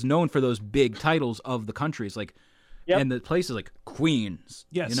was known for those big titles of the countries, like, and the places like Queens,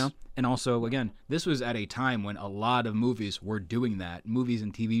 yes. And also, again, this was at a time when a lot of movies were doing that. Movies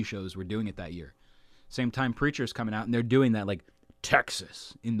and TV shows were doing it that year. Same time Preacher's coming out, and they're doing that, like,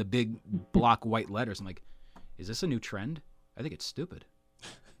 Texas in the big block white letters. I'm like, is this a new trend? I think it's stupid.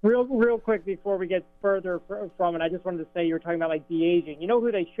 Real quick before we get further from it, I just wanted to say, you were talking about like de-aging. You know who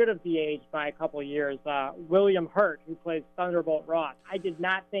they should have de-aged by a couple of years? William Hurt, who plays Thunderbolt Ross. I did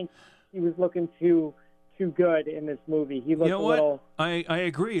not think he was looking too good in this movie. He looked a little. I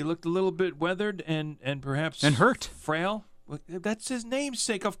agree. He looked a little bit weathered and perhaps hurt, frail. That's his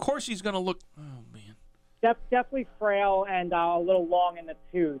namesake. Of course, he's going to look. Oh man. Definitely frail and a little long in the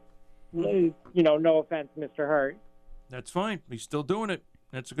tooth. No offense, Mr. Hurt. That's fine. He's still doing it.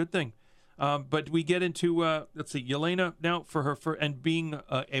 That's a good thing. But we get into let's see, Yelena now and being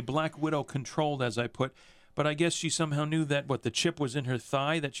a Black Widow controlled, as I put. But I guess she somehow knew that the chip was in her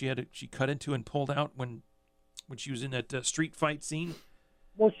thigh that she cut into and pulled out when she was in that street fight scene.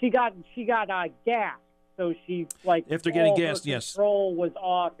 Well, she got gassed, so she after getting gassed, yes, control was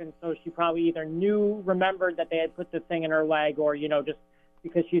off, and so she probably either remembered that they had put the thing in her leg, or just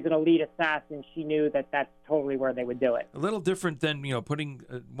because she's an elite assassin, she knew that that's totally where they would do it. A little different than putting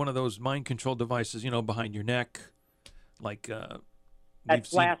one of those mind control devices behind your neck, like that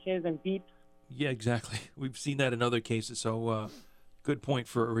flashes and beeps. Yeah, exactly. We've seen that in other cases, so good point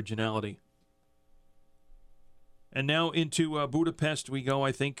for originality. And now into Budapest we go,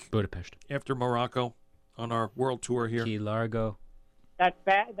 I think. Budapest. After Morocco on our world tour here. Key Largo. That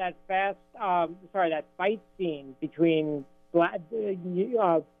fight scene between Scarlett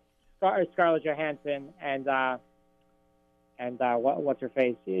Johansson and what's her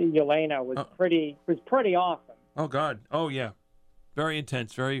face, Yelena was pretty awesome. Oh God. Oh yeah. Very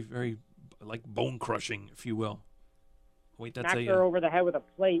intense, very, very like bone crushing, if you will. Wait, that's Smacked her over the head with a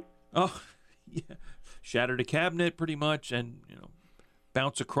plate. Oh, yeah. Shattered a cabinet pretty much, and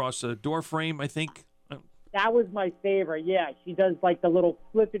bounce across a door frame, I think. That was my favorite. Yeah, she does like the little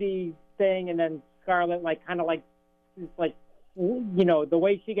flippity thing, and then Scarlett the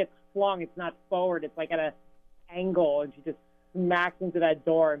way she gets flung, it's not forward, it's like at an angle, and she just smacks into that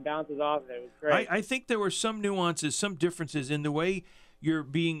door and bounces off of it. It was great. I think there were some nuances, some differences in the way you're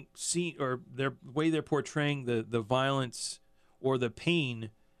being seen, or the way they're portraying the violence or the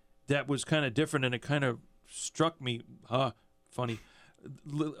pain. That was kind of different, and it kind of struck me, funny,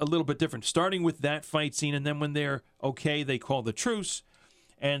 a little bit different. Starting with that fight scene, and then when they're okay, they call the truce,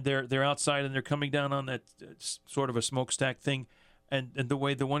 and they're outside, and they're coming down on that sort of a smokestack thing, and the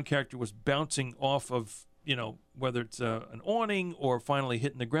way the one character was bouncing off of, whether it's an awning or finally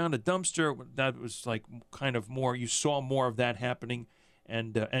hitting the ground, a dumpster, that was like kind of more, you saw more of that happening,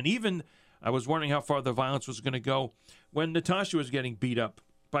 and even I was wondering how far the violence was going to go when Natasha was getting beat up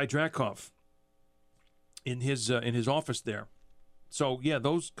by Dreykov in his office there. So yeah,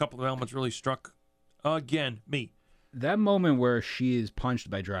 those couple of elements really struck me. That moment where she is punched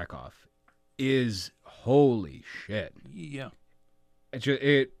by Dreykov is holy shit. Yeah.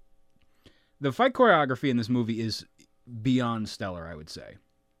 The fight choreography in this movie is beyond stellar, I would say.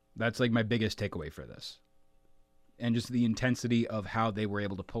 That's like my biggest takeaway for this. And just the intensity of how they were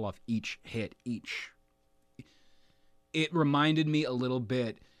able to pull off each hit, It reminded me a little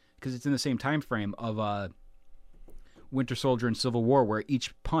bit, because it's in the same time frame of Winter Soldier and Civil War, where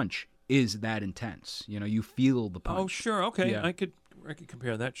each punch is that intense. You know, you feel the punch. Oh, sure. Okay. Yeah. I could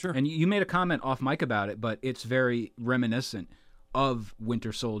compare that. Sure. And you made a comment off mic about it, but it's very reminiscent of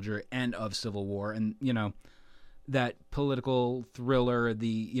Winter Soldier and of Civil War, and you know, that political thriller,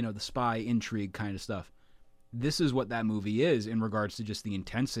 the spy intrigue kind of stuff. This is what that movie is in regards to just the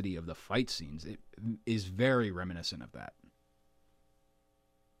intensity of the fight scenes. It is very reminiscent of that.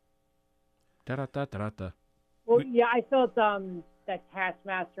 Da-da-da-da-da. Well, yeah, I felt that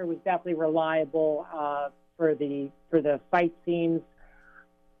Taskmaster was definitely reliable for the fight scenes.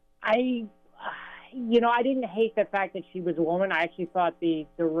 I didn't hate the fact that she was a woman. I actually thought the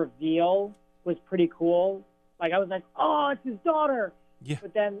reveal was pretty cool. Like, I was like, oh, it's his daughter. Yeah.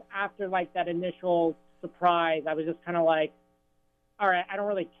 But then after, like, that initial surprise, I was just kind of like, all right, I don't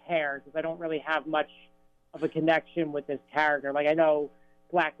really care because I don't really have much of a connection with this character. Like, I know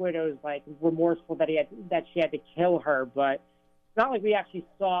Black Widow's, like, remorseful that she had to kill her, but it's not like we actually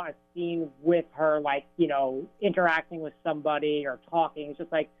saw a scene with her, like, you know, interacting with somebody or talking. It's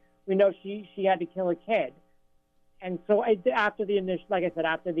just like, we know she had to kill a kid. And so after the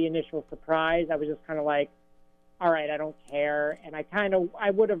initial surprise, I was just kind of like, all right, I don't care. And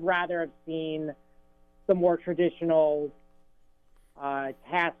I would have rather have seen the more traditional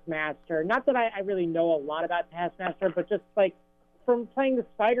Taskmaster. Not that I really know a lot about Taskmaster, but just like from playing the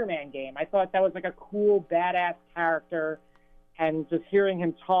Spider-Man game, I thought that was like a cool, badass character. And just hearing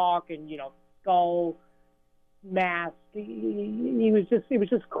him talk and, you know, skull mask, it was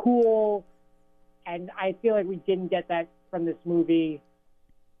just cool. And I feel like we didn't get that from this movie.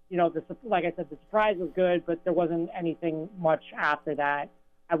 You know, like I said, the surprise was good, but there wasn't anything much after that.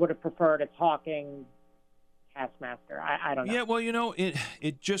 I would have preferred a talking Taskmaster. I don't know. Yeah, well, you know,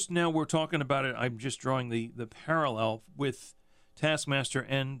 it just now we're talking about it. I'm just drawing the parallel with Taskmaster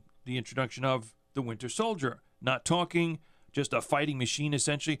and the introduction of the Winter Soldier. Not talking, just a fighting machine,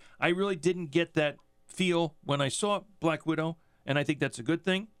 essentially. I really didn't get that feel when I saw Black Widow, and I think that's a good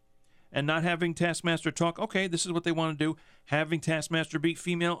thing. And not having Taskmaster talk, okay, this is what they want to do. Having Taskmaster be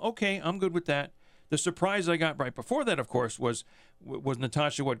female, okay, I'm good with that. The surprise I got right before that, of course, was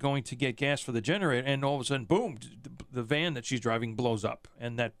Natasha going to get gas for the generator, and all of a sudden, boom, the van that she's driving blows up,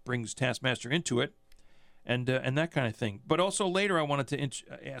 and that brings Taskmaster into it, and that kind of thing. But also later, I wanted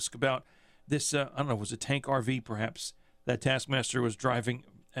to ask about this. I don't know, was a tank RV perhaps that Taskmaster was driving,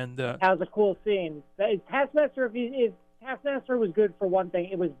 and that was a cool scene. Taskmaster was good for one thing.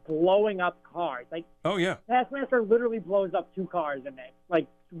 It was blowing up cars. Like, oh yeah, Taskmaster literally blows up 2 cars in it, like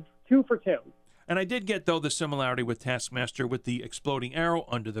 2 for 2. And I did get, though, the similarity with Taskmaster with the exploding arrow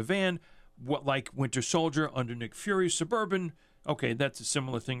under the van, like Winter Soldier under Nick Fury's Suburban. Okay, that's a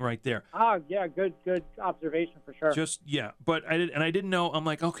similar thing right there. Oh yeah, good observation for sure. Just yeah, but I didn't know. I'm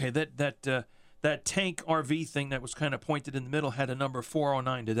like, okay, that tank RV thing that was kind of pointed in the middle had a number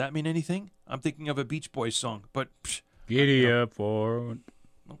 409. Did that mean anything? I'm thinking of a Beach Boys song, but. Giddy up for.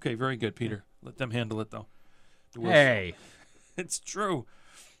 Okay, very good, Peter. Let them handle it, though. Hey, it's true.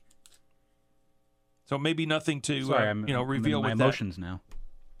 So maybe nothing to reveal I'm in with my emotions that. now.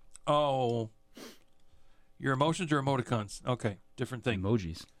 Oh, your emotions or emoticons? Okay, different thing.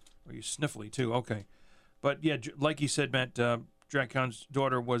 Emojis. Or you sniffly too? Okay, but yeah, like you said, Matt, Drakkon's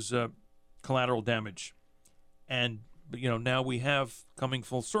daughter was collateral damage, and now we have coming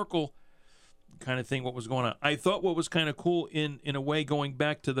full circle. Kind of thing what was going on. I thought what was kind of cool in a way, going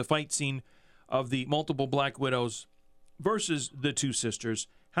back to the fight scene of the multiple Black Widows versus the 2 sisters,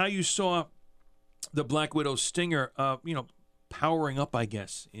 how you saw the Black Widow stinger powering up, I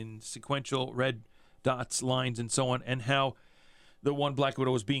guess, in sequential red dots, lines, and so on, and how the one Black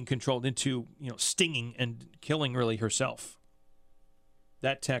Widow was being controlled into stinging and killing really herself.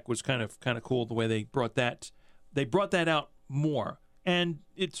 That tech was kind of cool, the way they brought that out more. And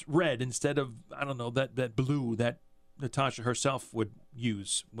it's red instead of, I don't know, that blue that Natasha herself would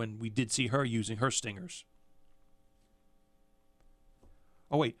use when we did see her using her stingers.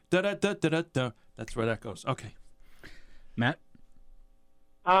 Oh, wait. Da-da-da-da-da-da. That's where that goes. Okay. Matt?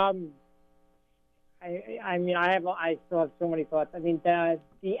 I still have so many thoughts. I mean,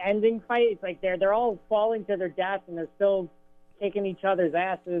 the ending fight, it's like they're all falling to their death and they're still kicking each other's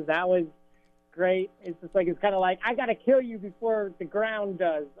asses. That was great. It's just like, it's kind of like, I got to kill you before the ground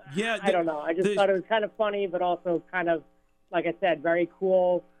does. Yeah, I don't know. I just thought it was kind of funny, but also kind of, like I said, very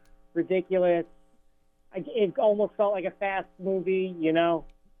cool, ridiculous. It almost felt like a Fast movie, you know?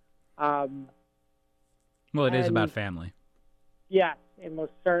 Well, it is about family. Yeah, it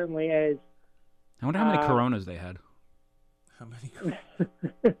most certainly is. I wonder how many Coronas they had. How many?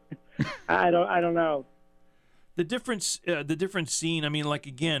 I don't know. The different scene. I mean, like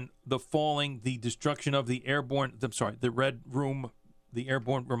again, the falling, the destruction of the airborne. I'm sorry, the Red Room, the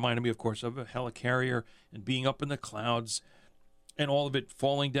airborne reminded me, of course, of a helicarrier and being up in the clouds, and all of it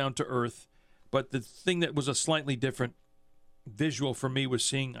falling down to earth. But the thing that was a slightly different visual for me was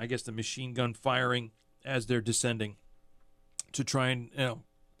seeing, I guess, the machine gun firing as they're descending to try and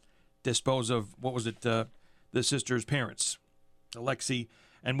dispose of what was it, the sister's parents, Alexei.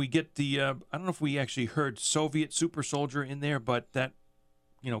 And we get the, I don't know if we actually heard Soviet super soldier in there, but that,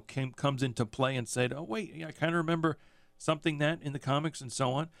 comes into play and said, oh, wait, I kind of remember something that in the comics and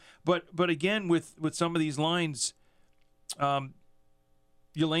so on. But again, with some of these lines,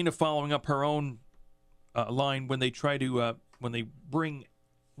 Yelena following up her own line when they try to, when they bring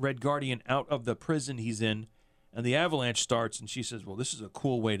Red Guardian out of the prison he's in, and the avalanche starts, and she says, well, this is a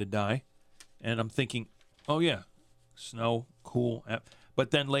cool way to die. And I'm thinking, oh, yeah, snow, cool.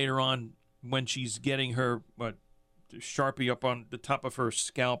 But then later on, when she's getting her Sharpie up on the top of her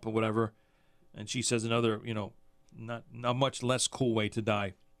scalp or whatever, and she says another, not a much less cool way to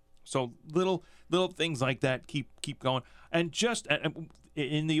die. So little things like that keep going. And just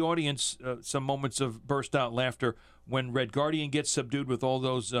in the audience, some moments of burst out laughter when Red Guardian gets subdued with all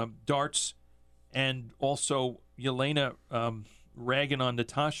those darts, and also Yelena ragging on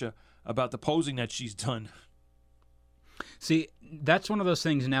Natasha about the posing that she's done. See, that's one of those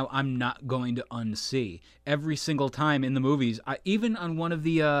things now I'm not going to unsee. Every single time in the movies, even on one of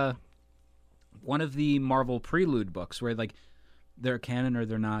the Marvel Prelude books, where like they're canon or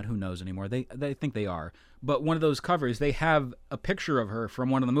they're not, who knows anymore. They think they are. But one of those covers, they have a picture of her from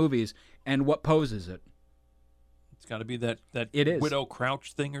one of the movies, and what pose is it? It's got to be that it is. Widow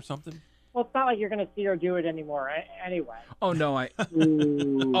Crouch thing or something. Well, it's not like you're going to see her do it anymore anyway. Oh, no,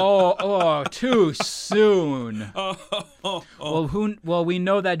 Oh, too soon. Well, we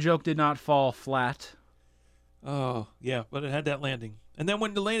know that joke did not fall flat. Oh, yeah, but it had that landing. And then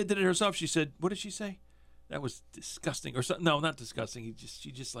when Yelena did it herself, she said, what did she say? That was disgusting. Or something. No, not disgusting.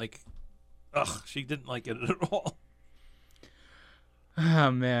 She just like, she didn't like it at all.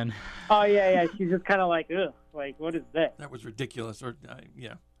 Oh, man. Oh, yeah. She's just kind of like, ugh, like, what is this? That was ridiculous. Or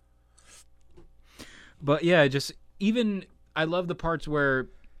yeah. But yeah, I love the parts where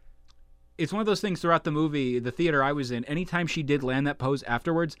it's one of those things throughout the movie, the theater I was in, anytime she did land that pose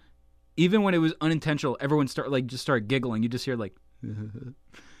afterwards, even when it was unintentional, everyone just started giggling. You just hear like, and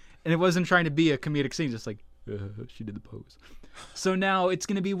it wasn't trying to be a comedic scene, just like, she did the pose. So now it's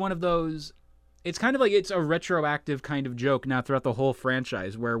going to be one of those, it's kind of like it's a retroactive kind of joke now throughout the whole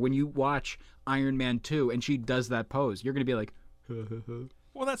franchise, where when you watch Iron Man 2 and she does that pose, you're going to be like,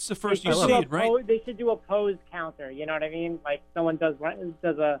 well, that's the first you see it, right? They should do a pose counter. You know what I mean? Like someone does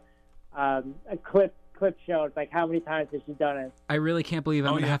a clip show. It's like, how many times has she done it? I really can't believe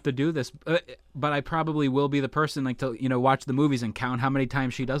I'm going to have to do this, but I probably will be the person to watch the movies and count how many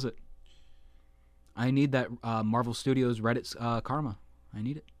times she does it. I need that Marvel Studios Reddit's karma. I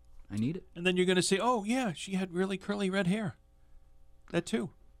need it. And then you're going to say, oh yeah, she had really curly red hair. That too.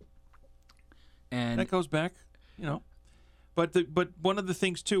 And that goes back, But one of the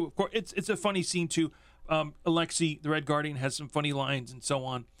things too, of course, it's a funny scene too. Alexei, the Red Guardian, has some funny lines and so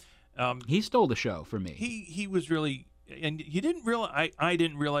on. He stole the show for me. He was really, and you didn't realize. I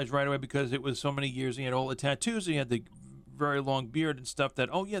didn't realize right away because it was so many years. He had all the tattoos. He had the very long beard and stuff. That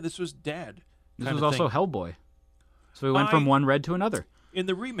this was Dad. This was also Hellboy. So we went from one red to another. In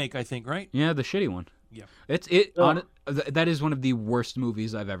the remake, I think, right? Yeah, the shitty one. Yeah. That is one of the worst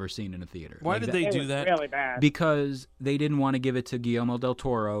movies I've ever seen in a theater. Why did they do that? Really bad. Because they didn't want to give it to Guillermo del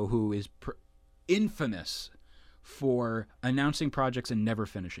Toro, who is infamous for announcing projects and never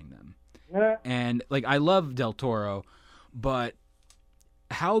finishing them. And I love del Toro, but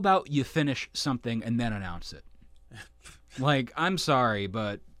how about you finish something and then announce it? I'm sorry,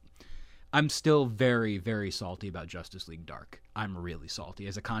 but I'm still very, very salty about Justice League Dark. I'm really salty.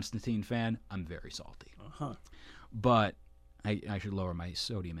 As a Constantine fan, I'm very salty. But I should lower my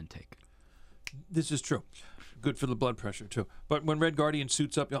sodium intake. This is true. good for the blood pressure too. But when Red Guardian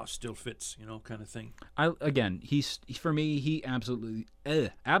suits up, still fits, kind of thing. For me, he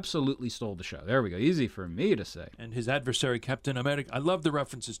absolutely stole the show. There we go. Easy for me to say. And his adversary, Captain America, I love the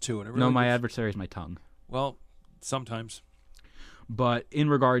references too. And it really No, my adversary is my tongue. Well, sometimes. But in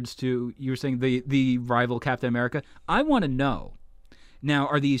regards to, you were saying the rival Captain America, I want to know, now,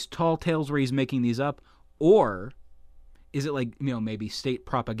 are these tall tales where he's making these up, or is it like, maybe state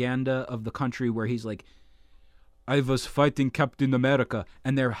propaganda of the country where he's like, I was fighting Captain America,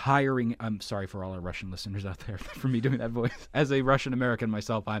 and they're hiring, I'm sorry for all our Russian listeners out there for me doing that voice. As a Russian American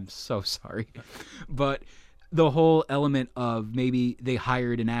myself, I'm so sorry. But the whole element of maybe they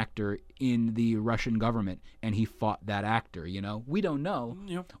hired an actor in the Russian government and he fought that actor, we don't know.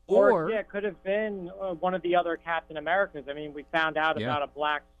 Yeah. Or it could have been one of the other Captain Americas. I mean, we found out about a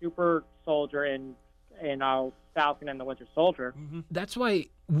black super soldier in Falcon and the Winter Soldier. Mm-hmm. That's why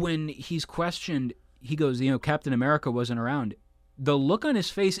when he's questioned, he goes, Captain America wasn't around. The look on his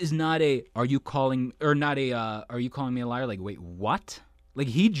face is not are you calling me a liar? Like, wait, what? Like,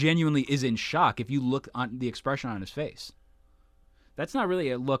 he genuinely is in shock if you look on the expression on his face. That's not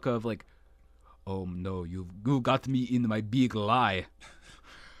really a look of like, oh no, you got me in my big lie.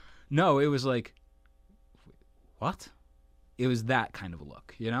 No, it was like, what? It was that kind of a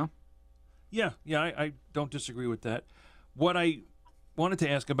look, Yeah, I don't disagree with that. What I wanted to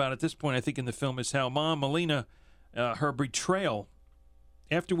ask about at this point, I think, in the film is how Mom Melina, her betrayal,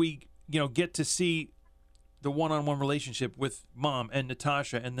 after we, get to see the one-on-one relationship with Mom and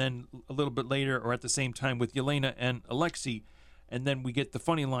Natasha, and then a little bit later, or at the same time, with Yelena and Alexei, and then we get the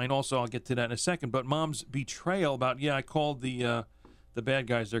funny line also, I'll get to that in a second, but Mom's betrayal about, I called the bad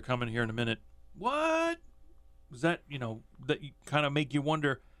guys, they're coming here in a minute. What? Was that, that kind of make you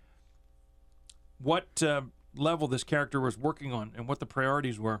wonder what level this character was working on and what the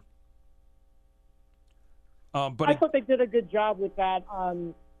priorities were. But I thought they did a good job with that.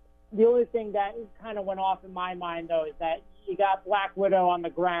 The only thing that kind of went off in my mind, though, is that you got Black Widow on the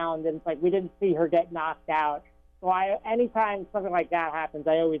ground, and it's like we didn't see her get knocked out. So anytime something like that happens,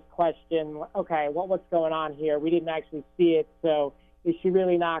 I always question, okay, what's going on here? We didn't actually see it, so is she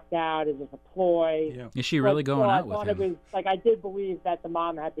really knocked out? Is this a ploy? Yeah. Is she really going out with him? It was, like, I did believe that the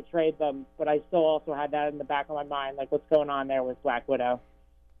mom had betrayed them, but I still also had that in the back of my mind, like, what's going on there with Black Widow?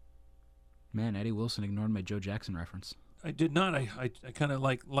 Man, Eddie Wilson ignored my Joe Jackson reference. I did not. I kind of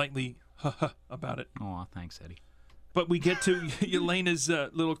lightly about it. Oh, thanks, Eddie. But we get to Yelena's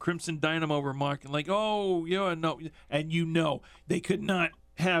little Crimson Dynamo remark, and like, oh, yeah, no. And they could not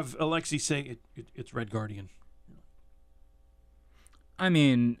have Alexei say, it's Red Guardian. I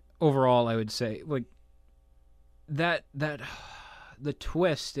mean, overall, I would say, like, that the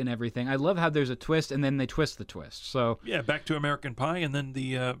twist and everything. I love how there's a twist, and then they twist the twist. So yeah, back to American Pie, and then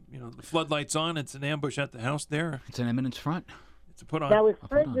the the floodlights on. It's an ambush at the house there. It's an eminence front. It's a put on. Now,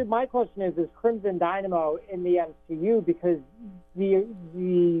 my question is Crimson Dynamo in the MCU? Because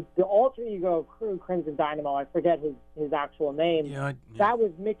the alter ego of Crimson Dynamo, I forget his actual name. Yeah. That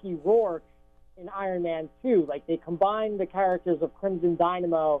was Mickey Rourke in Iron Man 2. Like, they combined the characters of Crimson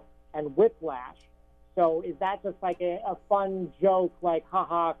Dynamo and Whiplash. So is that just like a fun joke, like,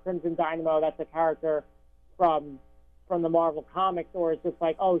 haha, Crimson Dynamo, that's a character from the Marvel Comics, or is it just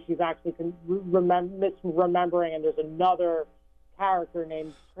like, oh, she's actually misremembering, and there's another character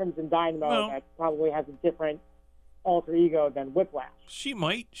named Crimson Dynamo that probably has a different alter ego than Whiplash? She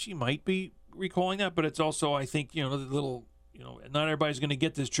might be recalling that, but it's also, I think, the little, not everybody's going to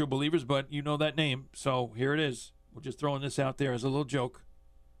get this, True Believers, but you know that name, so here it is. We're just throwing this out there as a little joke.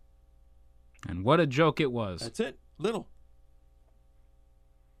 And what a joke it was. That's it. Little.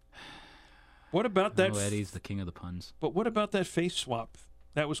 What about that? Eddie's the king of the puns. But what about that face swap?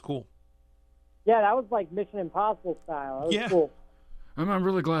 That was cool. Yeah, that was like Mission Impossible style. That was cool. I'm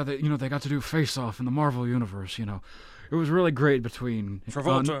really glad that, they got to do Face Off in the Marvel Universe, It was really great between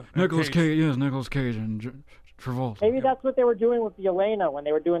Travolta Nicolas Cage. Yes, Nicolas Cage and Travolta. Maybe that's what they were doing with Yelena when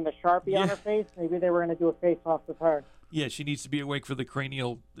they were doing the Sharpie on her face. Maybe they were going to do a Face Off with her. Yeah, she needs to be awake for the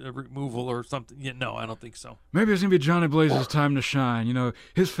cranial removal or something. Yeah, no, I don't think so. Maybe it's going to be Johnny Blaze's time to shine.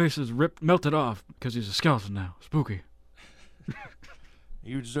 His face is melted off because he's a skeleton now. Spooky.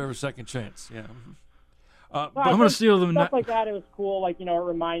 You deserve a second chance, yeah. I'm going to steal them. Stuff like that, it was cool. Like, it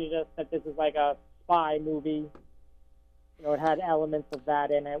reminded us that this is like a spy movie. It had elements of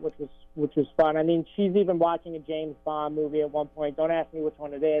that in it, which was fun. I mean, she's even watching a James Bond movie at one point. Don't ask me which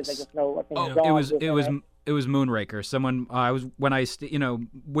one it is. I just know. I think it was Moonraker. Someone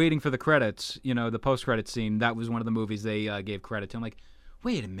waiting for the credits. The post-credits scene. That was one of the movies they gave credit to. I'm like,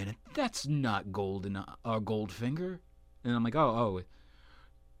 wait a minute, that's not Goldfinger. And I'm like, oh,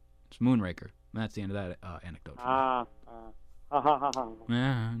 it's Moonraker. And that's the end of that anecdote. Ha ha ha ha.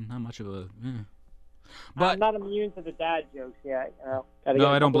 Yeah, not much of a. I'm But not immune to the dad jokes yet. Gotta No, get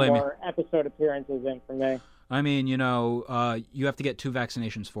I don't blame you. more episode appearances in for me. I mean, you have to get 2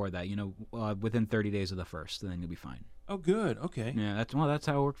 vaccinations for that. Within 30 days of the first, and then you'll be fine. Oh, good. Okay. Yeah, that's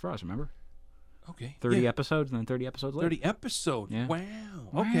how it worked for us. Remember? Okay. 30 Yeah. episodes and then 30 episodes later. 30 episodes. Yeah. Wow.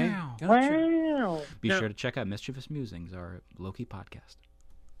 Okay. Wow. Gotcha. Wow. Be Now- sure to check out Mischievous Musings, our Loki podcast.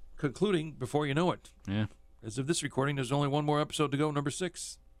 Concluding before you know it. Yeah. As of this recording, there's only one more episode to go, number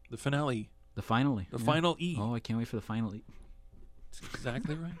 6, the finale, The finally. the final E. Oh, I can't wait for the final E. That's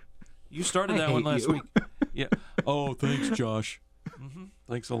exactly right. You started I that one hate last you. week. Yeah. Oh, thanks, Josh.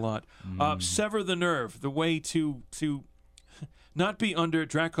 Thanks a lot. Sever the nerve. The way to not be under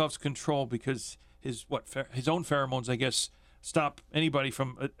Dracov's control because his own pheromones, I guess, stop anybody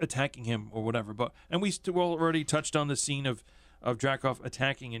from attacking him or whatever. And we already touched on the scene of Dracov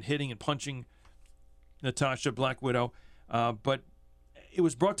attacking and hitting and punching Natasha, Black Widow. But it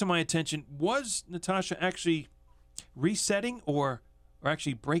was brought to my attention: was Natasha actually resetting or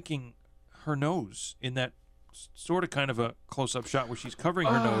actually breaking her nose in that sort of kind of a close-up shot where she's covering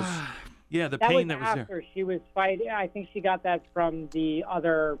her nose? Yeah, the That pain was that was there. after she was fighting. I think she got that from the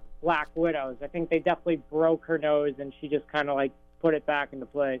other Black Widows. I think they definitely broke her nose, and she just kind of like put it back into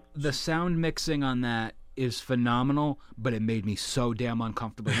place. The sound mixing on that is phenomenal, but it made me so damn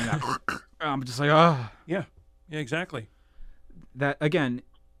uncomfortable. I'm just like, oh. Yeah, exactly. That again,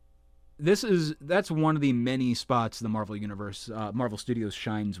 that's one of the many spots the Marvel Universe, Marvel Studios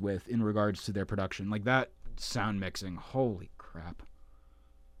shines with in regards to their production. Like that sound mixing, holy crap.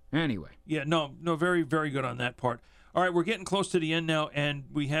 Anyway, Yeah, no, very, very good on that part. All right, we're getting close to the end now, and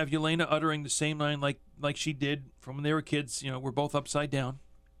we have Yelena uttering the same line like she did from when they were kids. We're both upside down,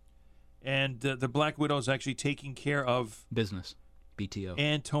 and the Black Widow's actually taking care of business, BTO,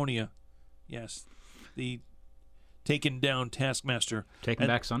 Antonia. Yes, the taken down Taskmaster. Taking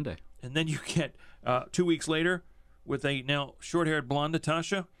Back Sunday. And then you get 2 weeks later with a now short-haired blonde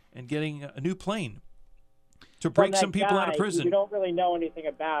Natasha and getting a new plane to From break that some people out of guy prison. We don't really know anything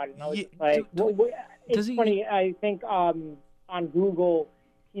about it. And I was Yeah, just like, does it's he- funny. I think on Google,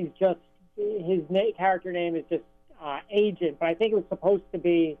 he's just his character name is just Agent, but I think it was supposed to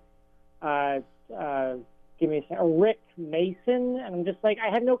be give me a second, Rick Mason, and I'm just like, I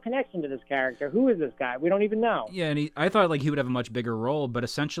had no connection to this character. Who is this guy? We don't even know. Yeah, and I thought like he would have a much bigger role, but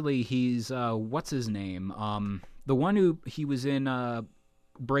essentially he's what's his name? The one who he was in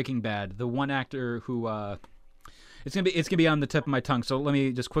Breaking Bad, the one actor who it's gonna be on the tip of my tongue. So let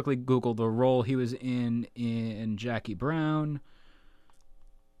me just quickly Google the role he was in Jackie Brown.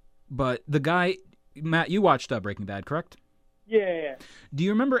 But the guy, Matt, you watched Breaking Bad, correct? Yeah. Do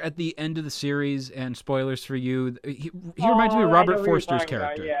you remember at the end of the series, and spoilers for you, he reminds me of I know Robert who you're Forster's talking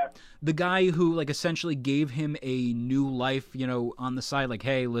about, character. yeah. The guy who like essentially gave him a new life, on the side, like,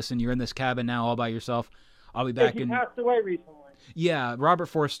 hey, listen, you're in this cabin now all by yourself. I'll be back He in. passed away recently. Yeah, Robert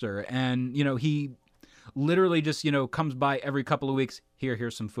Forster, and he literally just comes by every couple of weeks.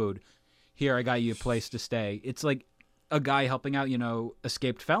 Here's some food. Here, I got you a place to stay. It's like a guy helping out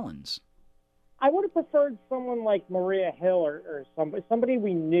escaped felons. I would have preferred someone like Maria Hill or somebody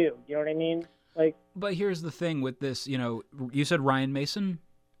we knew. You know what I mean? Like, But here's the thing with this. You said Ryan Mason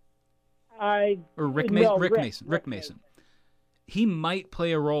I or Rick no, Mason. Rick Rick Mason. Rick Mason. He might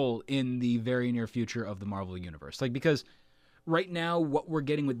play a role in the very near future of the Marvel Universe. Like, because right now what we're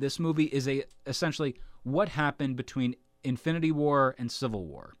getting with this movie is essentially what happened between Infinity War and Civil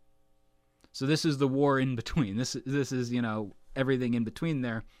War. So this is the war in between. This is everything in between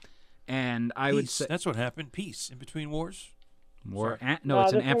there. And I would Peace. say That's what happened. Peace in between wars. war. No,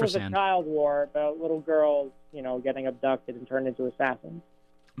 it's an this one was a ampersand. child war about little girls, getting abducted and turned into assassins.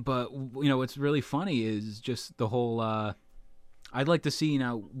 But what's really funny is just the whole. I'd like to see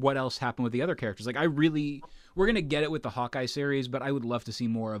what else happened with the other characters. Like we're gonna get it with the Hawkeye series, but I would love to see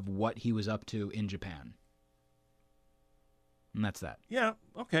more of what he was up to in Japan. And that's that. Yeah.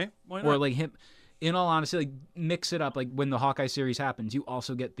 Okay. Why not? Or like him. In all honesty, like mix it up. Like when the Hawkeye series happens, you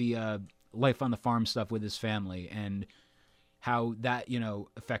also get the life on the farm stuff with his family and how that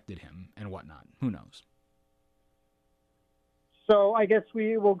affected him and whatnot. Who knows? So I guess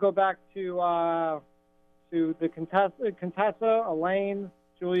we will go back to the Contessa, Elaine,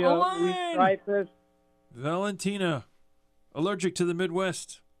 Julia Elaine! Louis-Dreyfus. Valentina, allergic to the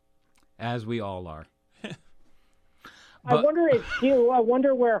Midwest. As we all are. I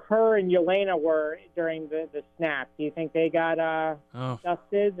wonder where her and Yelena were during the snap. Do you think they got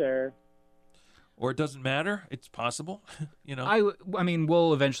dusted or? or it doesn't matter. It's possible, I mean,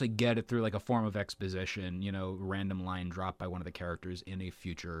 we'll eventually get it through like a form of exposition, random line dropped by one of the characters in a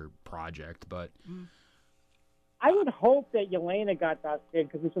future project. But I would hope that Yelena got dusted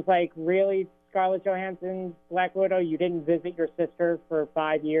because it's just like, really, Scarlett Johansson, Black Widow, you didn't visit your sister for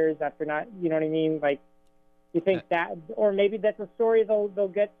 5 years after not, you know what I mean? Like, you think that, or maybe that's a story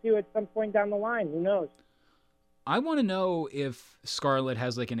they'll get to at some point down the line. Who knows? I want to know if Scarlett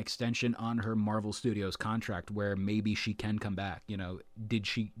has like an extension on her Marvel Studios contract where maybe she can come back. Is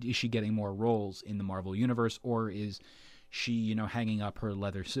she getting more roles in the Marvel universe, or is she, hanging up her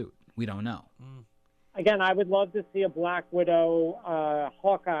leather suit? We don't know. Again, I would love to see a Black Widow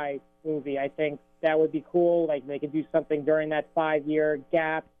Hawkeye movie. I think that would be cool. Like, they could do something during that 5-year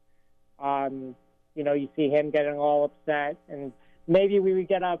gap. You see him getting all upset, and maybe we would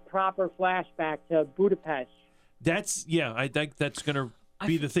get a proper flashback to Budapest. I think that's going to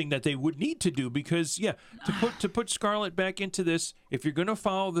be the thing that they would need to do because, to put Scarlett back into this, if you're going to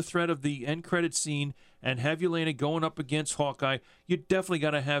follow the thread of the end credit scene and have Yelena going up against Hawkeye, you definitely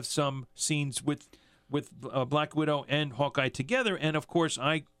got to have some scenes with Black Widow and Hawkeye together. And, of course,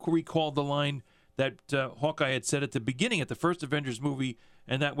 I recall the line that Hawkeye had said at the beginning, at the first Avengers movie,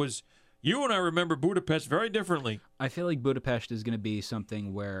 and that was, "You and I remember Budapest very differently." I feel like Budapest is going to be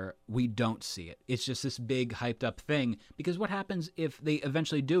something where we don't see it. It's just this big hyped up thing, because what happens if they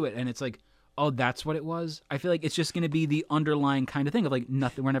eventually do it and it's like, oh, that's what it was? I feel like it's just going to be the underlying kind of thing of like,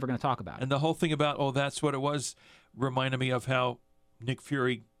 nothing, we're never going to talk about it. And the whole thing about, oh, that's what it was, reminded me of how Nick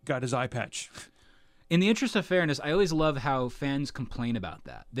Fury got his eye patch. In the interest of fairness, I always love how fans complain about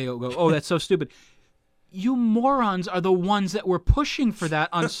that. They go, oh, that's so stupid. You morons are the ones that were pushing for that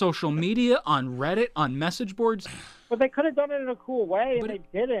on social media, on Reddit, on message boards. But they could have done it in a cool way, and they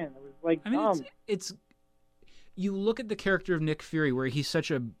didn't. It was like dumb. It's you look at the character of Nick Fury, where he's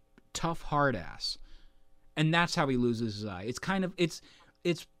such a tough hard ass, and that's how he loses his eye. It's kind of it's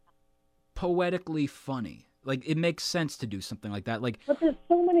poetically funny. Like, it makes sense to do something like that. Like, but there's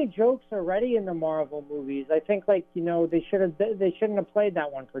so many jokes already in the Marvel movies. I think, like, they shouldn't have played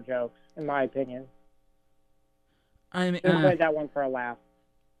that one for jokes, in my opinion. I mean, they played that one for a laugh.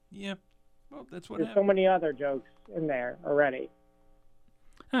 Yeah, well, that's what There's happened. so many other jokes in there already.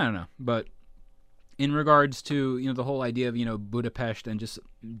 I don't know, but in regards to the whole idea of Budapest and just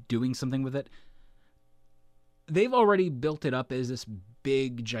doing something with it, they've already built it up as this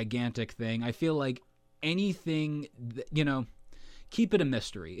big, gigantic thing. I feel like anything, keep it a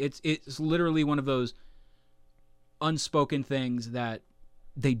mystery. It's literally one of those unspoken things that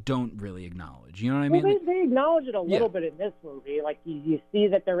they don't really acknowledge. You know what I mean? Well, they acknowledge it a little bit in this movie. Like, you see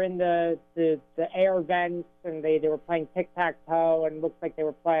that they're in the air vents, and they were playing tic-tac-toe, and it looks like they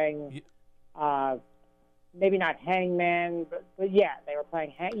were playing, maybe not Hangman, but yeah, they were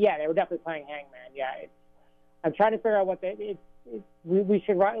playing they were definitely playing Hangman. Yeah, I'm trying to figure out what we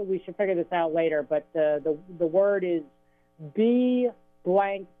should figure this out later. But the word is B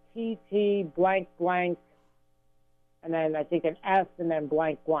blank TT blank blank. And then I think an S and then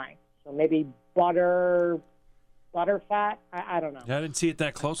blank blank. So maybe butter fat. I don't know. Yeah, I didn't see it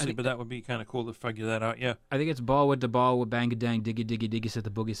that closely, but that would be kind of cool to figure that out. Yeah. I think it's ball with the ball with bang a dang diggy diggy diggy set the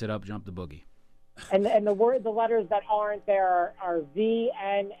boogie set up jump the boogie. And the letters that aren't there are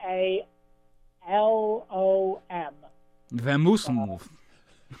VNALOM. Vamusmove.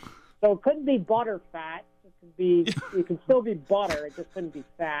 So it couldn't be butter fat. It could still be butter. It just couldn't be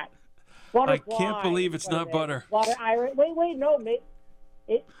fat. Butterfly, I can't believe it's not butter. Wait, no,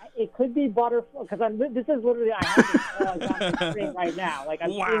 it could be butter, because this is literally, I have this on the screen right now. Like, I'm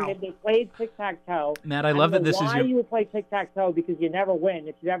seeing that they played tic-tac-toe. Matt, I love that this is why you would play tic-tac-toe, because you never win.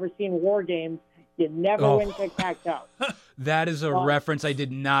 If you've ever seen War Games, you never win tic-tac-toe. That is a reference I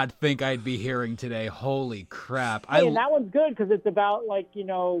did not think I'd be hearing today. Holy crap. And that one's good, because it's about, like,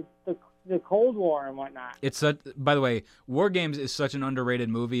 the Cold War and whatnot. By the way, War Games is such an underrated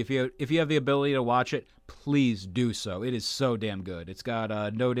movie. If you have the ability to watch it, please do so. It is so damn good. It's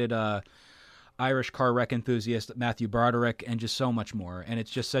got noted Irish car wreck enthusiast Matthew Broderick and just so much more. And it's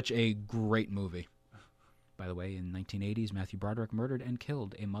just such a great movie. By the way, in the 1980s, Matthew Broderick murdered and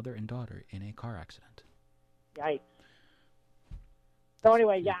killed a mother and daughter in a car accident. Yikes. So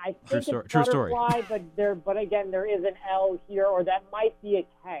anyway, yeah, I think it's butterfly, but again, there is an L here, or that might be a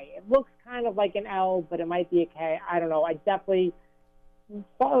K. It looks kind of like an L, but it might be a K. I don't know. I definitely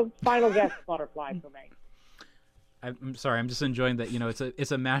final guess butterfly for me. I'm sorry. I'm just enjoying that.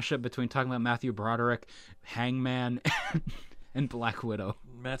 It's a mashup between talking about Matthew Broderick, Hangman, and Black Widow.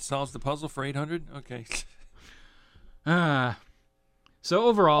 Matt solves the puzzle for 800. Okay. So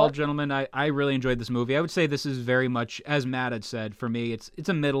overall, gentlemen, I really enjoyed this movie. I would say this is very much, as Matt had said, for me, it's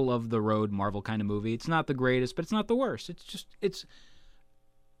a middle of the road Marvel kind of movie. It's not the greatest, but it's not the worst. It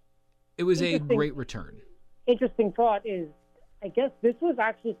was a great return. Interesting thought is, I guess this was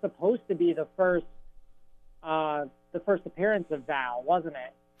actually supposed to be the first appearance of Val, wasn't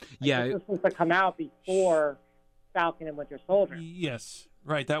it? Yeah, this was supposed to come out before Falcon and Winter Soldier. Yes,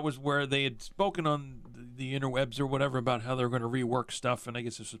 right. That was where they had spoken on the interwebs or whatever about how they were going to rework stuff, and I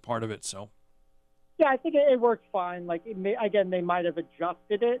guess this was part of it. So, yeah, I think it worked fine. Like, again, they might have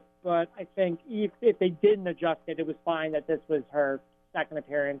adjusted it, but I think if they didn't adjust it, it was fine that this was her second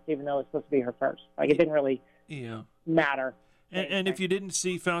appearance, even though it was supposed to be her first. Like, it didn't really matter. And if you didn't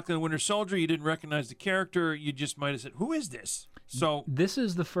see Falcon and Winter Soldier, you didn't recognize the character, you just might have said, "Who is this?" So this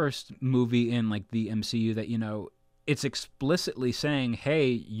is the first movie in like the MCU that, you know, it's explicitly saying,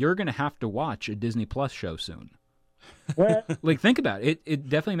 "Hey, you're going to have to watch a Disney Plus show soon." Like, think about it. It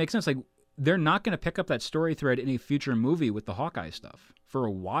definitely makes sense. Like, they're not going to pick up that story thread in a future movie with the Hawkeye stuff for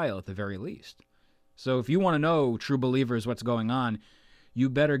a while at the very least. So if you want to know, true believers, what's going on, you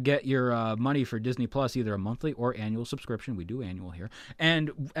better get your money for Disney Plus, either a monthly or annual subscription. We do annual here.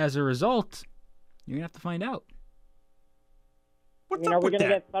 And as a result, you're going to have to find out. what's Are up we with going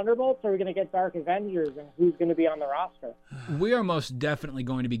to that? get Thunderbolts, or are we going to get Dark Avengers, and who's going to be on the roster? We are most definitely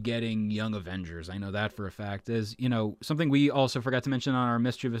going to be getting Young Avengers. I know that for a fact. As you know, something we also forgot to mention on our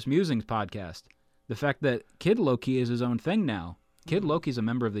Mischievous Musings podcast, the fact that Kid Loki is his own thing now. Kid Loki's a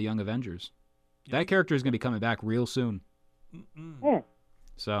member of the Young Avengers. That character is going to be coming back real soon.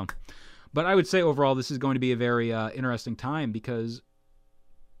 So, but I would say overall this is going to be a very interesting time because,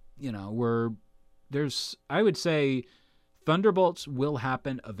 you know, I would say Thunderbolts will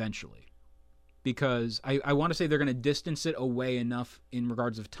happen eventually because I want to say they're going to distance it away enough in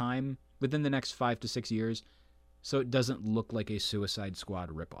regards of time within the next 5 to 6 years so it doesn't look like a Suicide Squad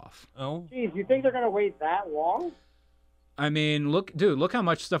ripoff. Oh, Geez, you think they're going to wait that long? I mean, look how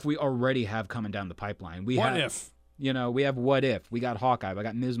much stuff we already have coming down the pipeline. We have What If? We got Hawkeye. We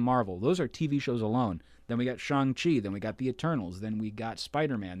got Ms. Marvel. Those are TV shows alone. Then we got Shang-Chi. Then we got The Eternals. Then we got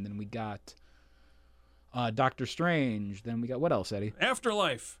Spider-Man. Then we got Doctor Strange. Then we got what else, Eddie?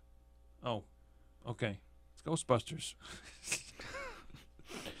 Afterlife. Oh, okay. It's Ghostbusters.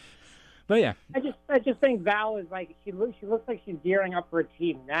 But yeah, I just think Val is like she looks like she's gearing up for a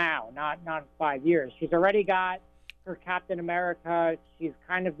team now, not in 5 years. She's already got her Captain America. She's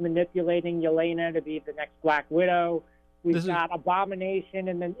kind of manipulating Yelena to be the next Black Widow. We've got Abomination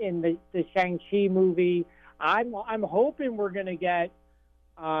in the Shang-Chi movie. I'm hoping we're gonna get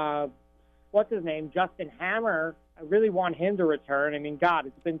what's his name, Justin Hammer. I really want him to return. I mean, God,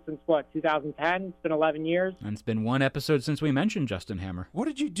 it's been since 2010? It's been 11 years. and it's been one episode since we mentioned Justin Hammer. What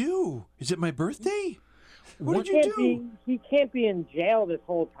did you do? Is it my birthday? What did you do? He can't be in jail this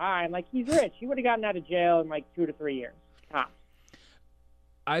whole time. Like, he's rich. He would have gotten out of jail in like 2 to 3 years. Tops.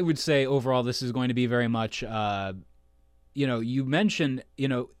 I would say overall this is going to be very much, you mentioned,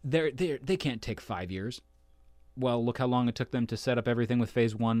 they can't take 5 years. Well, look how long it took them to set up everything with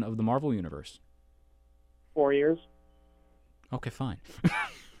Phase 1 of the Marvel Universe. 4 years. Okay, fine.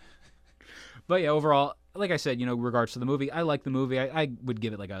 But yeah, overall, like I said, regards to the movie, I like the movie. I would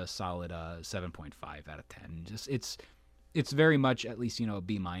give it like a solid 7.5 out of 10. Just it's very much at least, a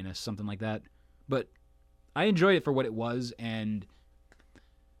B-, something like that. But I enjoyed it for what it was, and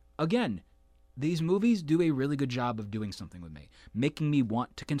again, these movies do a really good job of doing something with me, making me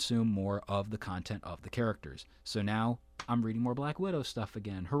want to consume more of the content of the characters. So now I'm reading more Black Widow stuff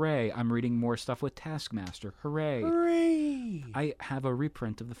again. Hooray. I'm reading more stuff with Taskmaster. Hooray. Hooray! I have a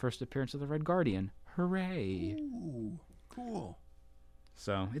reprint of the first appearance of the Red Guardian. Hooray. Ooh, cool.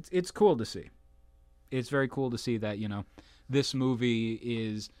 So it's cool to see. It's very cool to see that, this movie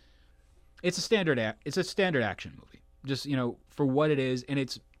it's a standard action movie. Just, for what it is, and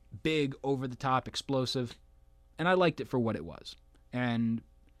it's big, over the top, explosive, and I liked it for what it was. And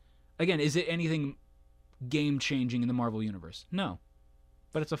again, is it anything game changing in the Marvel universe? No.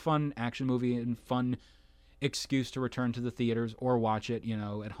 But it's a fun action movie and fun excuse to return to the theaters or watch it,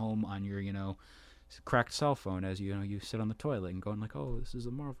 at home on your, cracked cell phone as you sit on the toilet and going like, oh, this is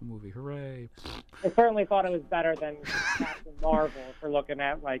a Marvel movie, hooray. I certainly thought it was better than Captain Marvel if we're looking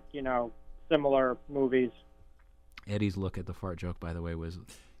at similar movies. Eddie's look at the fart joke, by the way, was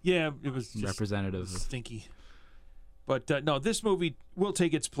Yeah, it was just representative. It was stinky. But no, this movie will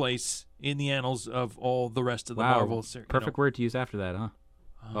take its place in the annals of all the rest of the Marvel series. Perfect word to use after that, huh?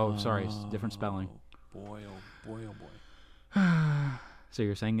 Oh, sorry, it's different spelling. Boy, oh boy, oh boy. So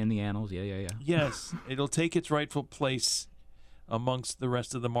you're saying in the annals? Yeah. Yes, it'll take its rightful place amongst the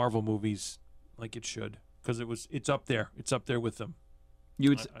rest of the Marvel movies, like it should, because it's up there. It's up there with them. You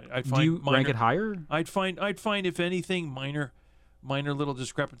would. I'd Do find you rank it higher? I'd find if anything minor little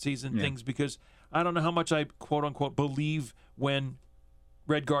discrepancies and things, because I don't know how much I quote unquote believe when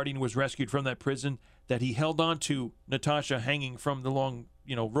Red Guardian was rescued from that prison that he held on to Natasha hanging from the long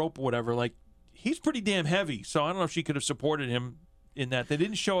rope or whatever. Like, he's pretty damn heavy, so I don't know if she could have supported him in that. They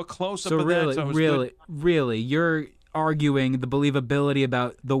didn't show a close up of that. So it was really, you're arguing the believability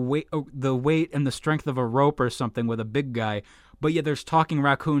about the weight and the strength of a rope or something with a big guy, but yet there's talking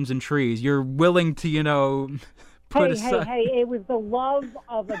raccoons and trees. You're willing to, put aside. Hey! It was the love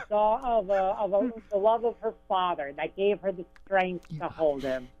of a dog, the love of her father that gave her the strength to hold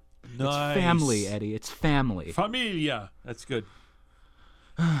him. Nice. It's family, Eddie. It's family. Familia. That's good.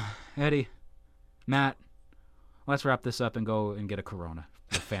 Eddie, Matt, let's wrap this up and go and get a Corona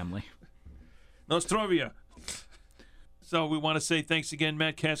for family. Nostrovia. So we want to say thanks again,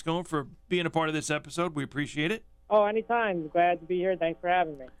 Matt Cascone, for being a part of this episode. We appreciate it. Oh, anytime. Glad to be here. Thanks for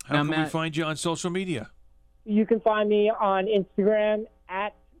having me. How can we find you on social media? You can find me on Instagram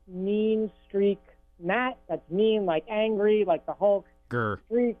at MeanStreakMatt. That's mean, like angry, like the Hulk. Grr.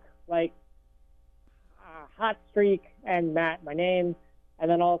 Streak, like hot streak, and Matt, my name. And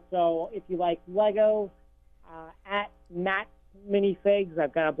then also, if you like Lego, at Matt Minifigs.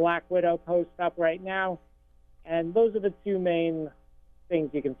 I've got a Black Widow post up right now. And those are the two main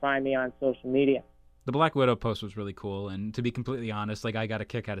things you can find me on social media. The Black Widow post was really cool, and to be completely honest, like, I got a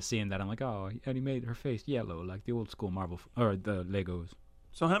kick out of seeing that. I'm like, oh, and he made her face yellow, like the old school Marvel, or the Legos.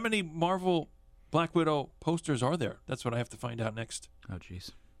 So how many Marvel Black Widow posters are there? That's what I have to find out next. Oh,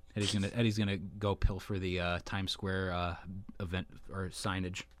 jeez. Eddie's gonna go pilfer the Times Square event or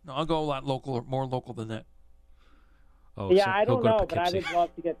signage. No, I'll go a lot more local than that. Oh, yeah, so I don't know, but I Poughkeepsie. would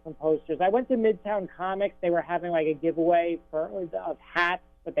love to get some posters. I went to Midtown Comics. They were having like a giveaway of hats,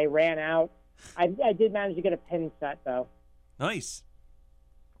 but they ran out. I did manage to get a pin set, though. Nice.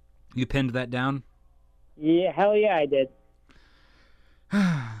 You pinned that down? Yeah, hell yeah, I did.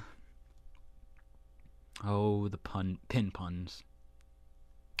 Oh, the pin puns.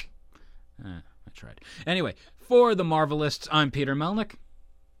 I tried. Anyway, for the Marvelists, I'm Peter Melnick.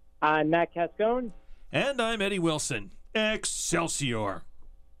 I'm Matt Cascone. And I'm Eddie Wilson. Excelsior.